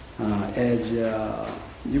 As a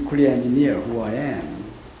nuclear engineer who I am,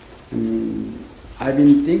 I've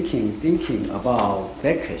been thinking about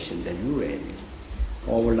that question that you raised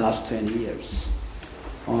over the last 20 years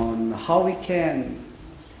on how we can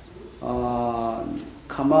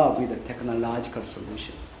come up with a technological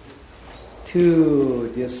solution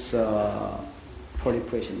to this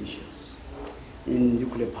proliferation issues in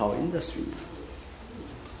nuclear power industry.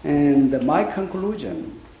 And my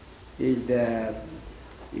conclusion is that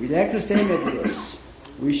exactly the same as this,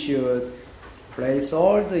 we should place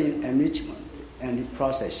all the enrichment and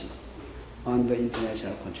reprocessing under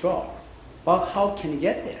international control. But how can we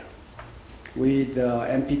get there? With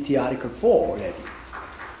NPT Article 4 already.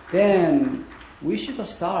 Then we should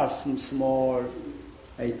start some small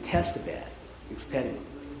test bed experiment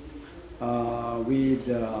with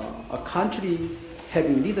a country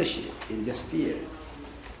having leadership in this field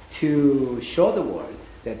to show the world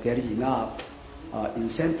that there is enough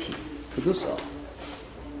incentive to do so.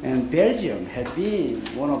 And Belgium has been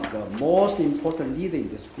one of the most important leaders in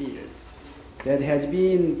this field that has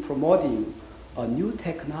been promoting a new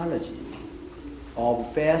technology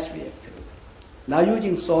of fast reactor, not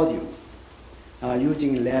using sodium,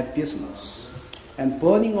 using lead bismuth, and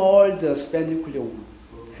burning all the spent nuclear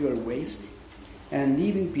fuel waste and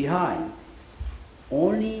leaving behind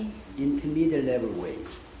only intermediate level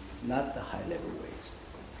waste, not the high level waste.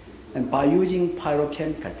 And by using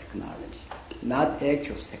pyrochemical technology, not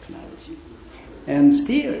aqueous technology, and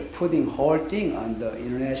still putting whole thing under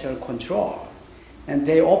international control. And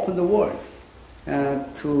they open the world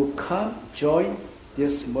to come join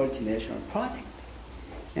this multinational project.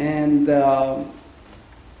 And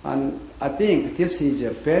I think this is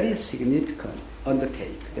a very significant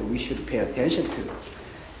undertaking that we should pay attention to.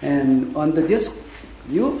 And under this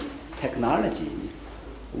new technology,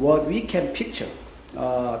 what we can picture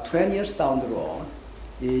 20 years down the road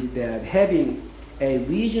is that having a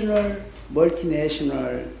regional,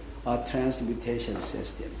 multinational transmutation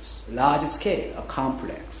systems, large scale,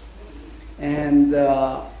 complex. And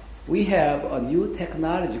we have a new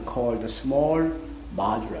technology called the small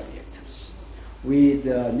modular reactors with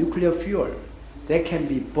nuclear fuel that can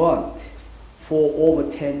be burnt for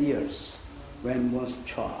over 10 years when once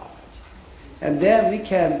charged. And then we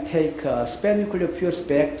can take spent nuclear fuels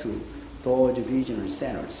back to those regional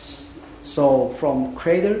centers. So from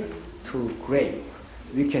cradle to grave,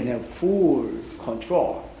 we can have full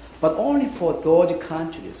control, but only for those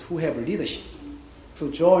countries who have leadership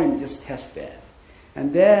to join this test bed.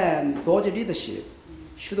 And then those leadership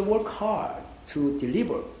should work hard to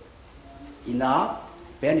deliver enough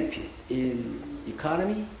benefit in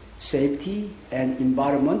economy, safety, and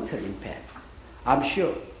environmental impact. I'm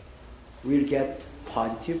sure we'll get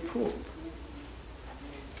positive proof.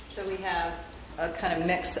 So we have a kind of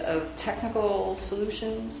mix of technical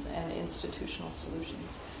solutions and institutional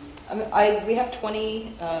solutions. We have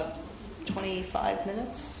 25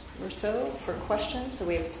 minutes or so for questions, so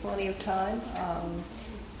we have plenty of time.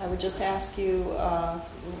 I would just ask you,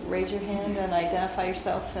 raise your hand and identify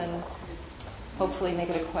yourself and hopefully make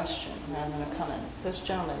it a question rather than a comment. This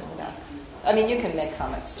gentleman in the back. I mean, you can make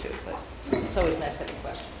comments too, but it's always nice to have a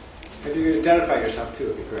question. If you could identify yourself too,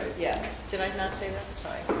 it'd be great. Yeah. Did I not say that?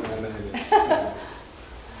 Sorry.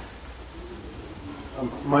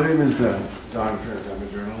 My name is Don Parent. I'm a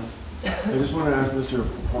journalist. I just want to ask Mr.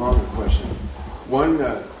 Huang a question. One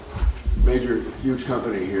major, huge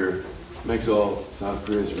company here makes all South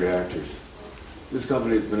Korea's reactors. This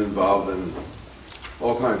company has been involved in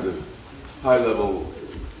all kinds of high-level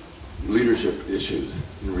leadership issues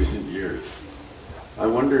in recent years. I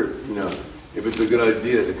wonder, if it's a good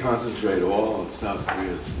idea to concentrate all of South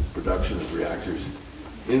Korea's production of reactors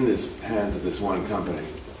in the hands of this one company.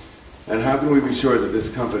 And how can we be sure that this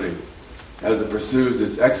company, as it pursues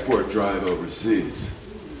its export drive overseas,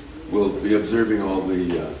 will be observing all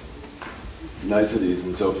the niceties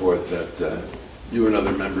and so forth that you and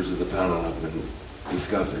other members of the panel have been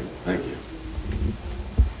discussing? Thank you.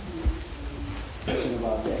 Question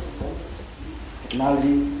about that.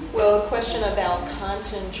 Technology. Well, a question about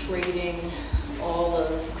concentrating all of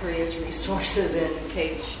Korea's resources in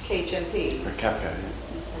KHMP. Or KEPCO.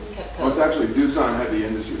 Well, it's actually Doosan Heavy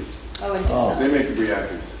Industries. Oh, and Doosan. They make the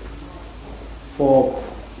reactors. For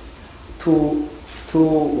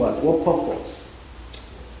what purpose?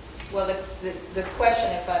 Well, the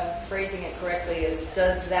question, if I'm phrasing it correctly, is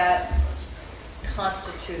does that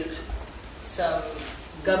constitute some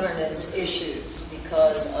governance issues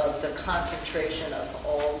because of the concentration of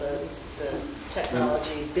all the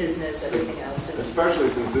technology, business, everything else? Especially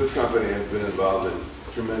since this company has been involved in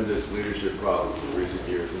tremendous leadership problems in recent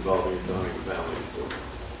years involving its owning family and so forth.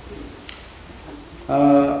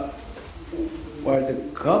 Well, the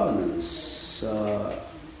governance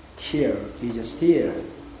here is still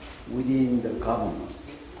within the government.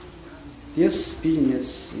 This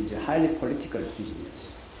business is a highly political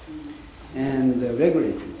business and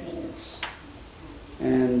regulated business.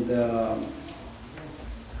 And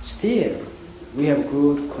still, we have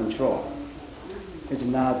good control. It's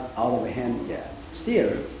not out of hand yet.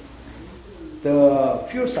 Still, the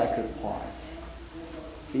fuel cycle part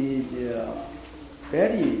is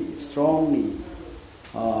very strongly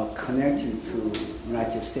connected to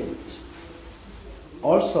United States.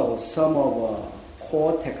 Also, some of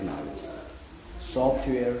core technology,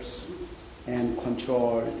 softwares, and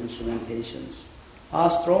control instrumentations are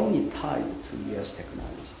strongly tied to U.S.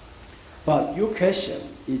 technology. But your question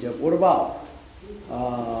is, what about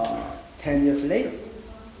 10 years later?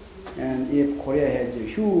 And if Korea has a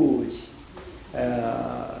huge,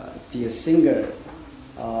 the single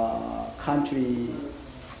country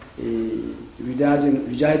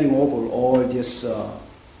residing over all this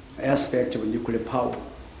aspect of nuclear power,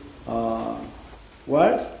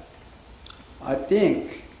 well, I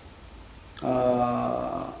think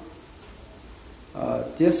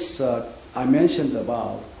this I mentioned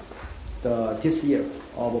about this year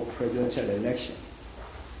of a presidential election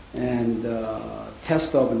and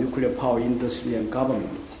test of nuclear power industry and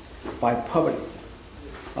government by public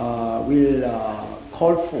will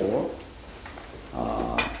call for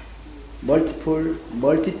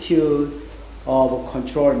multitude of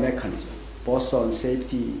control mechanisms, both on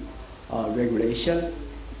safety regulation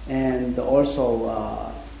and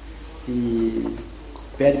also the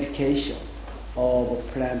verification of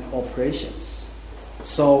plant operations.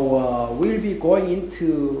 So we'll be going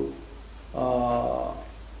into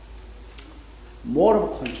more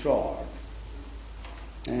of control,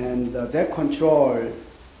 and that control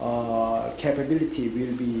capability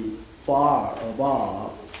will be far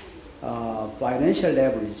above financial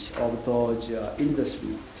leverage of those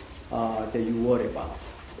industries that you worry about.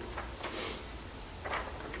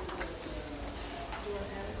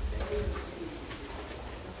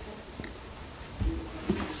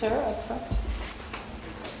 Sir, up front.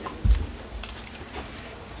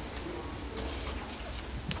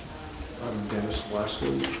 I'm Dennis Blasco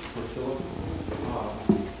for Philip.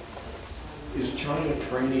 Is China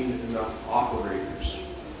training enough operators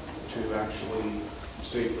to actually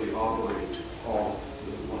safely operate all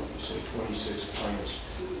the, what you say, 26 plants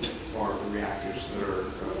or reactors that are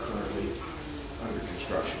currently under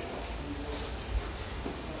construction?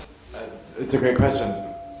 It's a great question.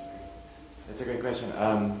 It's a great question.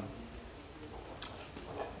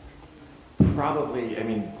 Probably, I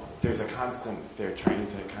mean, they're trying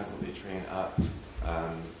to constantly train up.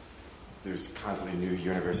 There's constantly new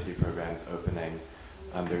university programs opening.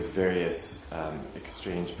 There's various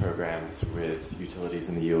exchange programs with utilities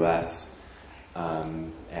in the U.S.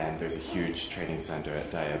 And there's a huge training center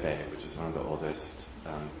at Daya Bay, which is one of the oldest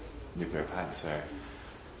nuclear plants there.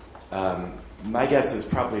 My guess is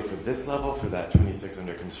probably for this level, for that 26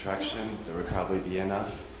 under construction, there would probably be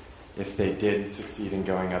enough. if they did succeed in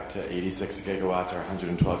going up to 86 gigawatts or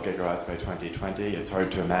 112 gigawatts by 2020, it's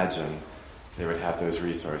hard to imagine they would have those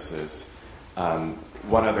resources.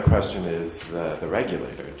 One other question is the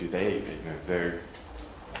regulator. Do they,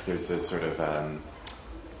 there's this sort of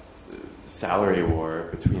salary war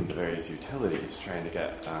between the various utilities trying to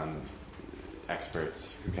get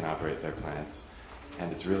experts who can operate their plants,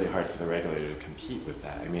 and it's really hard for the regulator to compete with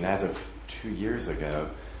that. I mean, as of 2 years ago,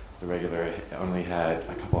 the regulator only had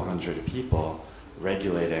a couple hundred people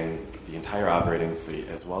regulating the entire operating fleet,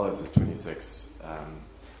 as well as its 26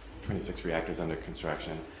 reactors under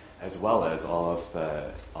construction, as well as all of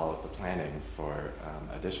the planning for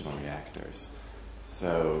additional reactors.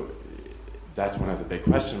 So that's one of the big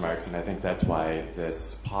question marks, and I think that's why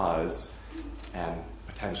this pause, and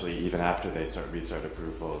potentially even after they restart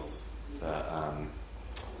approvals,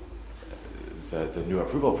 the new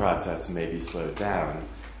approval process may be slowed down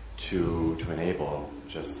to enable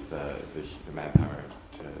just the manpower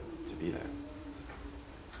to be there.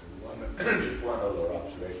 Just one other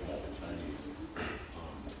observation about the Chinese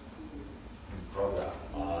program.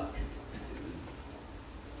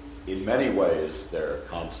 In many ways, their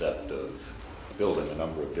concept of building a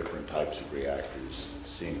number of different types of reactors,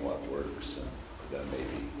 seeing what works, and then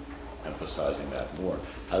maybe emphasizing that more,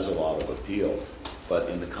 has a lot of appeal. But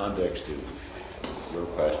in the context of your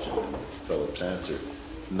question and Philip's answer,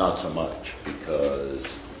 not so much,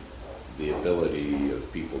 because the ability of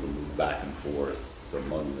people to move back and forth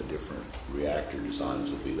among the different reactor designs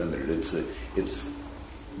will be limited. It's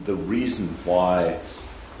the reason why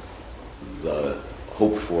the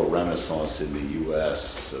hoped-for renaissance in the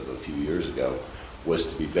U.S. of a few years ago was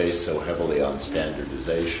to be based so heavily on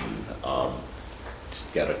standardization.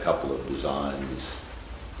 Just get a couple of designs,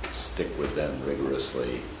 stick with them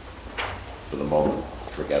rigorously. For the moment,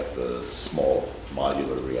 forget the small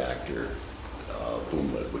modular reactor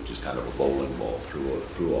boomlet, which is kind of a bowling ball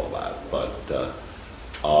through all that. But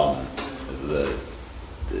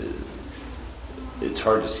it's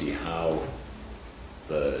hard to see how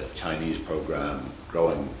the Chinese program,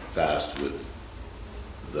 growing fast with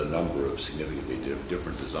the number of significantly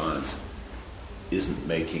different designs, isn't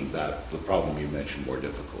making that, the problem you mentioned, more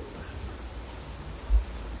difficult.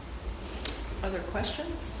 Other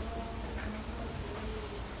questions?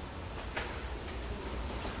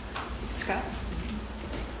 Scott?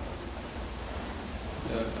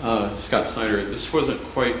 Scott Snyder. This wasn't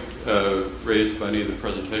quite raised by any of the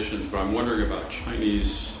presentations, but I'm wondering about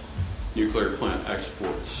Chinese nuclear plant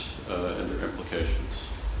exports and their implications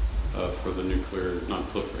for the nuclear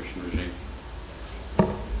non-proliferation regime.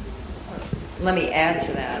 Let me add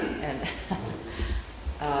to that, and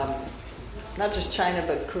not just China,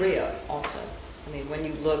 but Korea also. I mean, when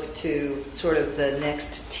you look to sort of the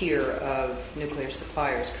next tier of nuclear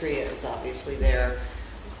suppliers, Korea is obviously there,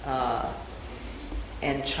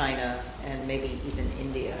 and China, and maybe even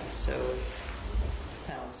India. So if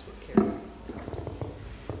panelists would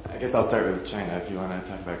care. I guess I'll start with China if you want to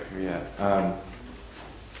talk about Korea.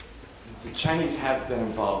 The Chinese have been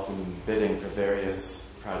involved in bidding for various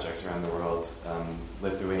projects around the world,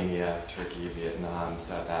 Lithuania, Turkey, Vietnam,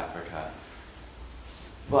 South Africa.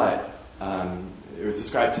 But it was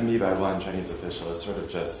described to me by one Chinese official as sort of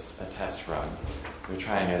just a test run. They're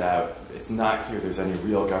trying it out. It's not clear there's any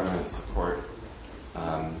real government support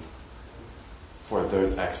for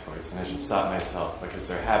those exports. And I should stop myself because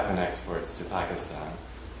there have been exports to Pakistan,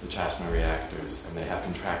 the Chashma reactors, and they have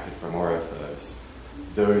contracted for more of those.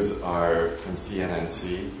 Those are from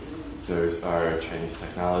CNNC. Those are Chinese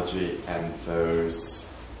technology, and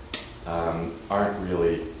those aren't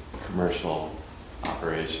really commercial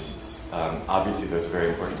operations. Obviously, those are very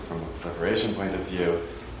important from a proliferation point of view,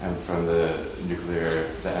 and from the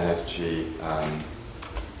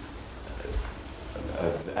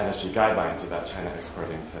NSG guidelines about China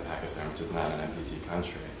exporting to Pakistan, which is not an NPT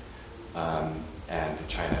country. And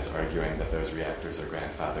China is arguing that those reactors are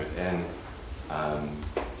grandfathered in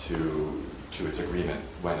to its agreement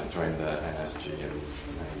when it joined the NSG in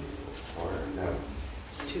 94. No,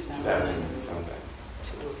 It's 2000 something.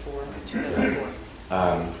 2004.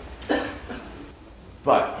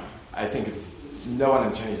 But I think no one in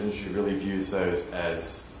the Chinese industry really views those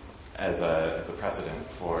as a precedent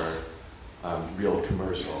for real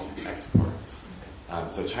commercial exports.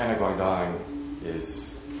 So China Guangdong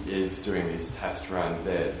is doing these test run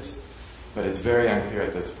bids, but it's very unclear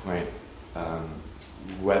at this point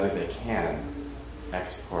whether they can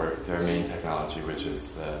export their main technology, which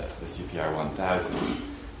is the CPR 1000.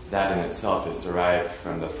 That in itself is derived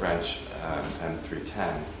from the French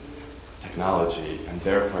M310 technology, and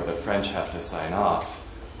therefore the French have to sign off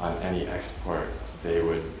on any export they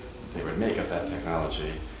would make of that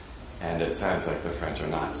technology. And it sounds like the French are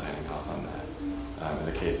not signing off on that. In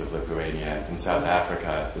the case of Lithuania, in South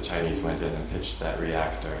Africa, the Chinese went in and pitched that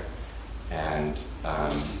reactor, and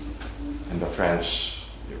the French,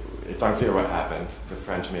 it's unclear what happened. The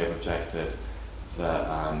French may have objected.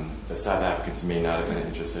 The South Africans may not have been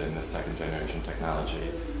interested in this second generation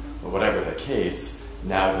technology. But whatever the case,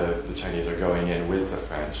 now the Chinese are going in with the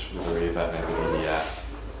French, with the reinvestment of EDF,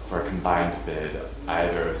 for a combined bid,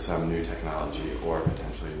 either of some new technology or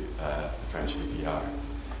potentially the French EPR.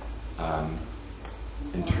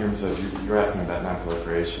 In terms of, you're asking about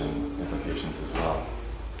non-proliferation implications as well.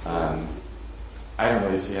 I don't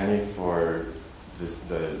really see any for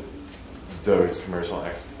those potential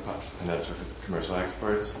commercial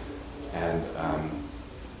exports, and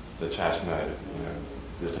the Chashma,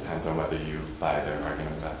 it depends on whether you buy their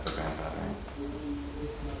argument about the grandfathering.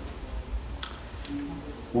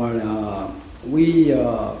 Well, we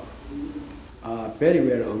are very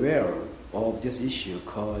well aware of this issue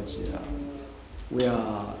because we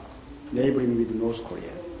are neighboring with North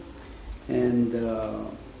Korea, and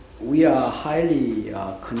we are highly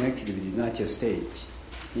connected with the United States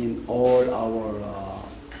in all our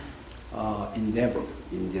endeavor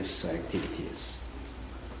in these activities.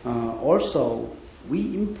 Also,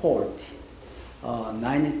 we import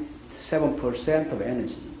 97% of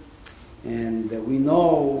energy, and we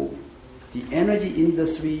know the energy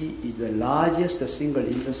industry is the largest single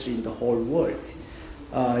industry in the whole world.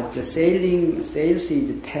 The sales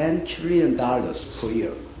is $10 trillion per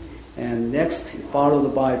year. And next,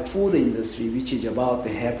 followed by food industry, which is about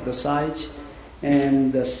half the size.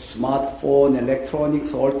 And the smartphone,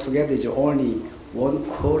 electronics altogether is only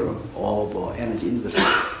 1/4 of energy industry.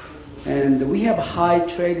 And we have high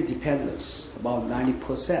trade dependence, about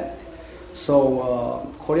 90%. So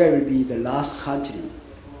Korea will be the last country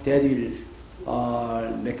that will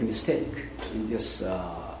make a mistake in these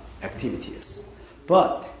activities.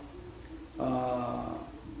 But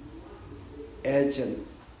as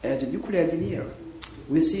a nuclear engineer,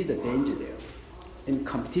 we see the danger there. In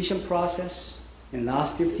competition process, in the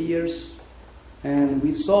last 50 years, and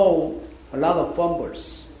we saw a lot of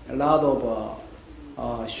fumbles, a lot of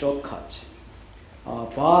shortcuts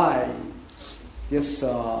by this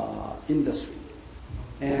industry,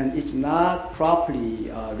 and it's not properly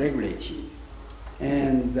regulated,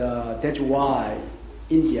 and that's why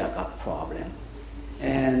India got problem,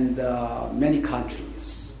 and many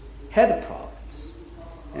countries had problems,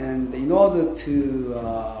 and in order to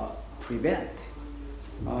prevent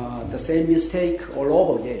the same mistake all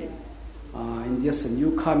over again in this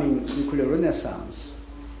new coming nuclear renaissance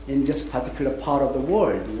in this particular part of the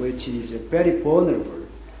world, which is very vulnerable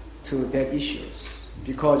to that issues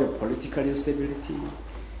because of political instability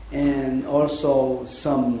and also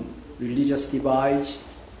some religious divide.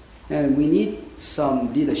 And we need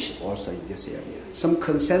some leadership also in this area, some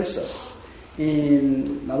consensus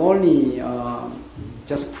in not only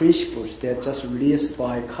just principles that just released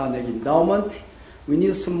by Carnegie Endowment. We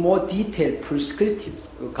need some more detailed prescriptive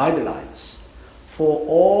guidelines for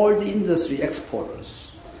all the industry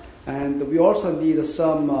exporters. And we also need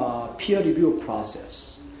some peer review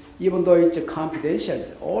process. Even though it's confidential,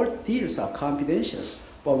 all deals are confidential,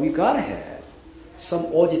 but we gotta have some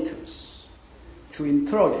auditors to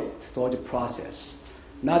interrogate those process,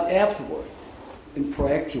 not afterward, in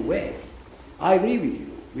proactive way. I agree with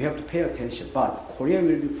you, we have to pay attention, but Korea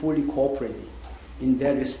will be fully cooperating in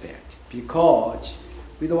that respect because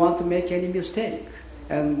we don't want to make any mistake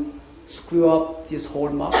and screw up this whole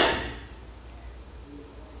market.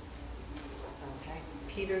 Okay.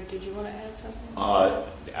 Peter, did you want to add something?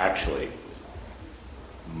 Actually,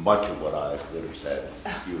 much of what I would have said,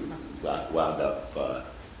 you wound up,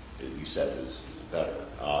 you said is better.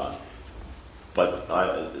 But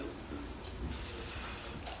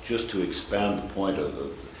just to expand the point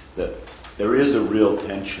of that there is a real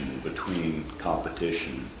tension between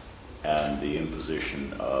competition and the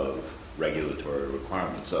imposition of regulatory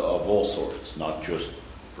requirements of all sorts, not just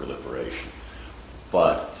proliferation.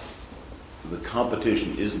 But the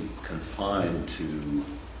competition isn't confined to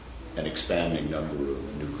an expanding number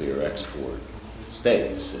of nuclear export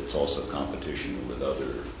states. It's also competition with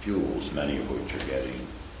other fuels, many of which are getting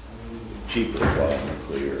cheaper, while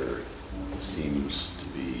nuclear seems to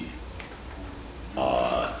be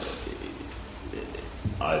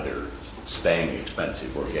either staying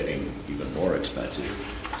expensive or getting even more expensive.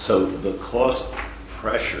 So the cost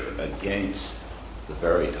pressure against the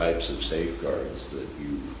very types of safeguards that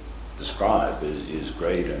you describe is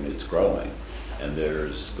great, and it's growing. And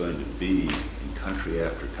there's going to be, in country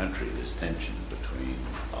after country, this tension between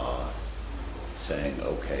saying,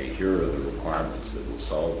 okay, here are the requirements that will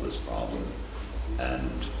solve this problem, and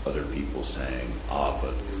other people saying, but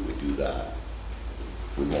if we do that,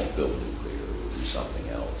 we won't build nuclear, we'll do something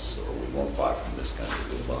else, or we won't buy from this country,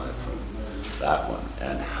 we'll buy from that one.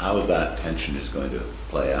 And how that tension is going to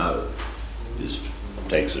play out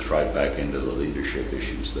takes us right back into the leadership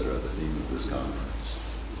issues that are the theme of this conference.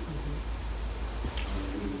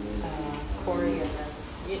 Corey, and then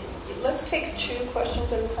let's take 2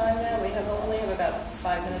 questions at a time now. We only have about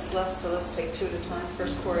 5 minutes left, so let's take 2 at a time.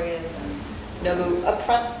 First, Corey, and then Nobu. Up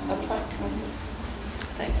front.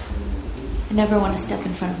 Thanks. I never want to step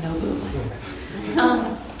in front of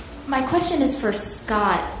Nobu. My question is for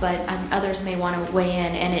Scott, but others may want to weigh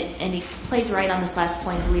in, and it plays right on this last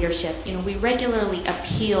point of leadership. We regularly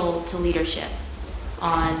appeal to leadership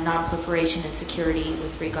on non-proliferation and security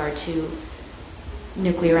with regard to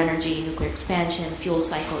nuclear energy, nuclear expansion, fuel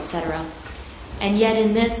cycle, etc. And yet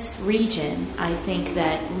in this region, I think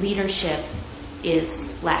that leadership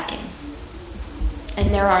is lacking.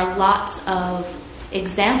 And there are lots of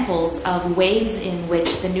examples of ways in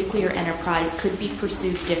which the nuclear enterprise could be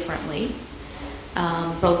pursued differently,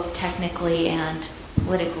 both technically and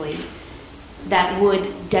politically, that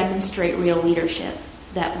would demonstrate real leadership,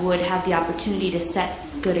 that would have the opportunity to set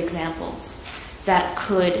good examples, that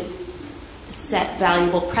could set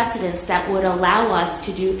valuable precedents that would allow us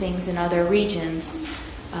to do things in other regions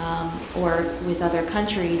or with other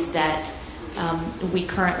countries that we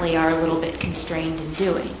currently are a little bit constrained in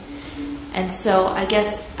doing. And so I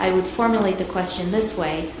guess I would formulate the question this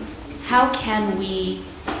way: how can we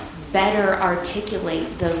better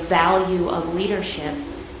articulate the value of leadership,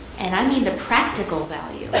 and I mean the practical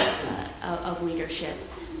value of leadership,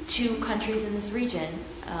 to countries in this region,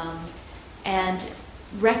 and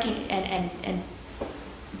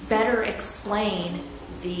better explain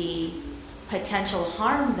the potential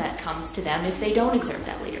harm that comes to them if they don't exert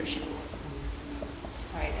that leadership.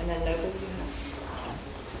 All right, and then Nobu.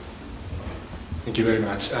 Thank you very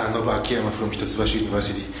much. Nobu Akiyama from Hitotsubashi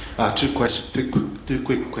University. Two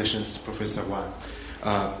quick questions to Professor Wan.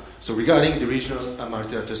 So regarding the regional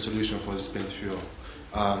multilateral solution for the spent fuel,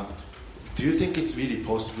 do you think it's really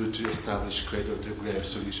possible to establish cradle-to-grave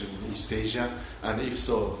solution in East Asia? And if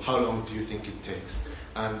so, how long do you think it takes?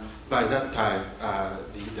 And by that time,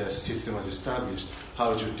 the system was established, how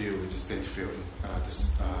would you deal with the spent fuel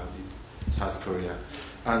in South Korea?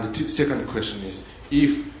 And the second question is,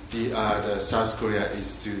 if the South Korea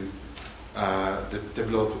is to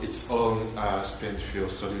develop its own spent fuel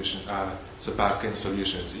solution, so back-end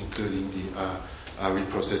solutions, including the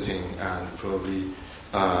reprocessing and probably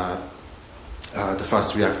the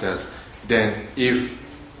fast reactors, then if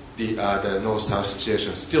the North-South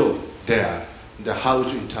situation is still there, then how would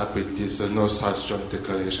you interpret this North-South joint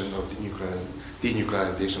declaration of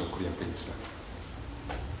denuclearization of Korean Peninsula?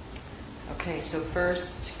 Okay, so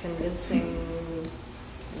first, convincing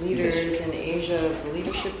leaders in Asia of the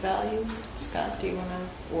leadership value. Scott, do you want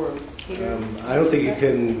to, or Peter? I don't think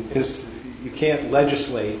you can't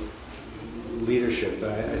legislate leadership, but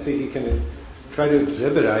I think you can try to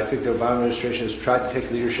exhibit it. I think the Obama administration has tried to take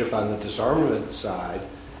leadership on the disarmament side,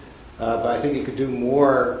 but I think you could do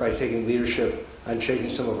more by taking leadership on changing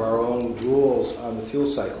some of our own rules on the fuel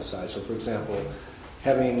cycle side. So, for example,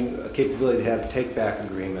 having a capability to have take-back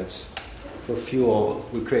agreements for fuel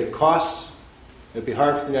would create costs. It would be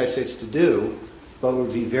hard for the United States to do, but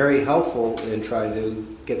would be very helpful in trying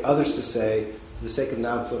to get others to say, for the sake of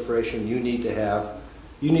non-proliferation, you need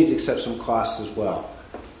to accept some costs as well.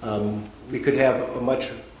 We could have a much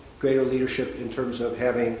greater leadership in terms of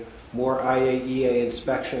having more IAEA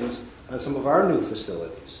inspections on some of our new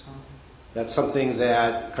facilities. That's something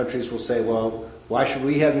that countries will say, well, why should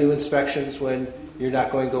we have new inspections when you're not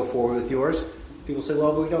going to go forward with yours? People say,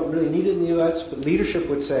 well, we don't really need it in the U.S., but leadership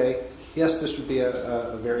would say, yes, this would be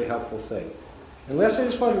a very helpful thing. And last, I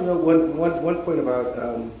just wanted to know one point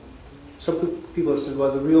about, some people have said,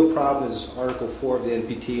 well, the real problem is Article 4 of the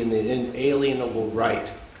NPT and the inalienable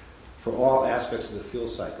right for all aspects of the fuel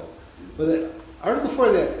cycle. But Article 4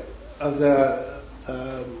 of the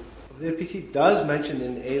NPT does mention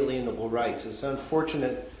inalienable rights. It's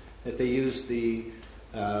unfortunate that they use the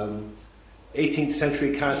 18th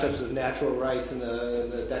century concepts of natural rights in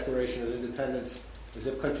the Declaration of Independence as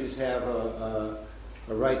if countries have a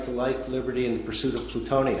right to life, liberty, and the pursuit of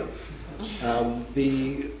plutonium.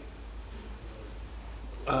 The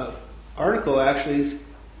article actually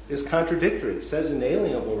is contradictory. It says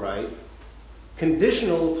inalienable right,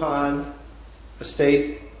 conditional upon a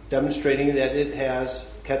state demonstrating that it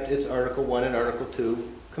has kept its Article 1 and Article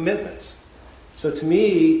 2 commitments. So to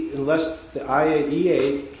me, unless the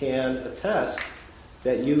IAEA can attest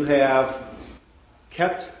that you have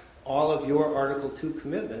kept all of your Article 2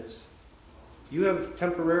 commitments, you have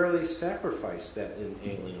temporarily sacrificed that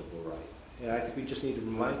inalienable right. And I think we just need to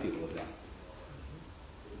remind people of that.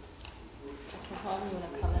 Dr. Hong, you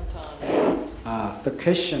want to comment on? The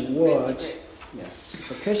question was, yes,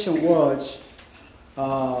 the question was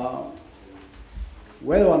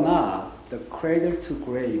whether or not the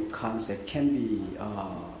cradle-to-grave concept can be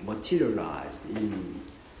materialized in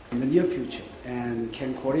the near future, and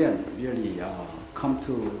can Korean really come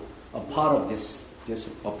to a part of this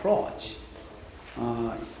approach?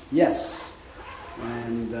 Yes,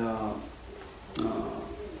 and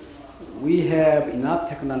we have enough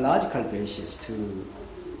technological basis to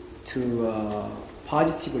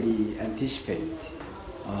positively anticipate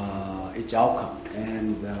its outcome.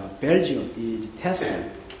 And Belgium is testing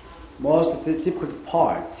most difficult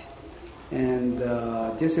part, and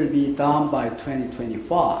this will be done by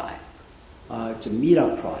 2025. It's a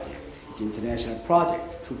MIRA project, it's an international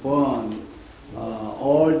project to burn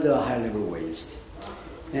all the high-level waste.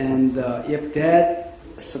 And if that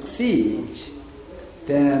succeeds,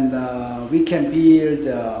 then we can build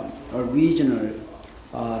a regional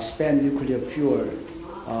spent nuclear fuel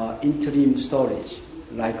interim storage,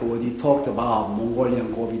 like what we talked about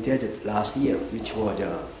Mongolian Gobi Desert last year, which was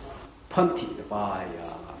punted by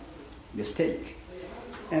mistake.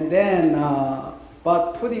 And then,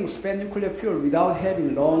 but putting spent nuclear fuel without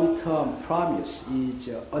having long-term promise is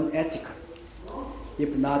unethical,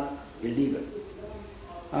 if not illegal.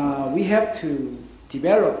 We have to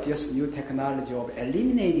develop this new technology of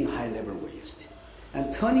eliminating high-level waste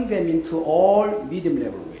and turning them into all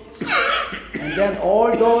medium-level waste. And then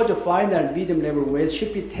all those final medium-level waste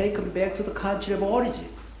should be taken back to the country of origin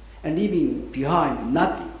and leaving behind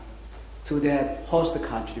nothing to that host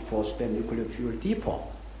country for spent nuclear fuel depot.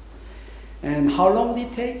 And how long will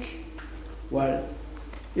it take? Well,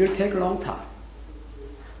 it will take a long time,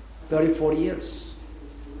 30, 40 years.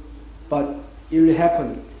 But it will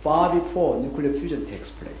happen far before nuclear fusion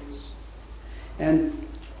takes place. And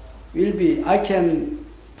I can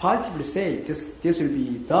positively say this will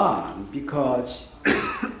be done because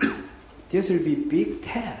this will be big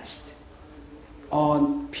test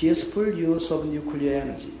on peaceful use of nuclear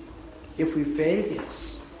energy. If we fail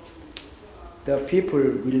this, the people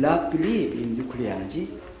will not believe in nuclear energy,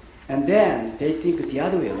 and then they think the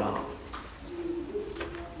other way around.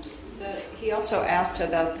 He also asked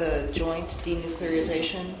about the joint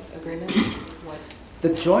denuclearization agreement. What?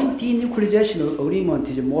 The joint denuclearization agreement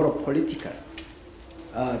is more political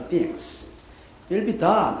things. It will be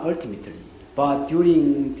done ultimately, but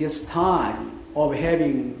during this time of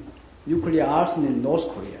having nuclear arsenal in North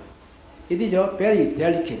Korea, it is a very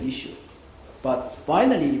delicate issue. But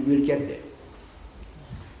finally, we'll get there.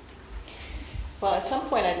 Well, at some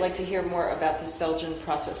point, I'd like to hear more about this Belgian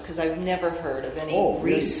process, because I've never heard of any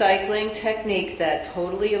really? recycling technique that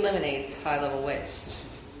totally eliminates high-level waste.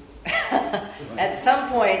 At some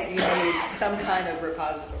point, you need some kind of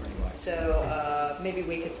repository. So maybe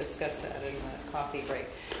we could discuss that in a coffee break.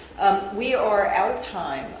 We are out of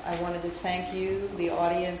time. I wanted to thank you, the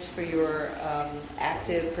audience, for your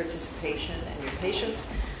active participation and your patience.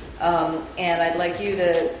 And I'd like you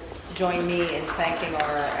to join me in thanking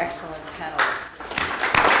our excellent panelists.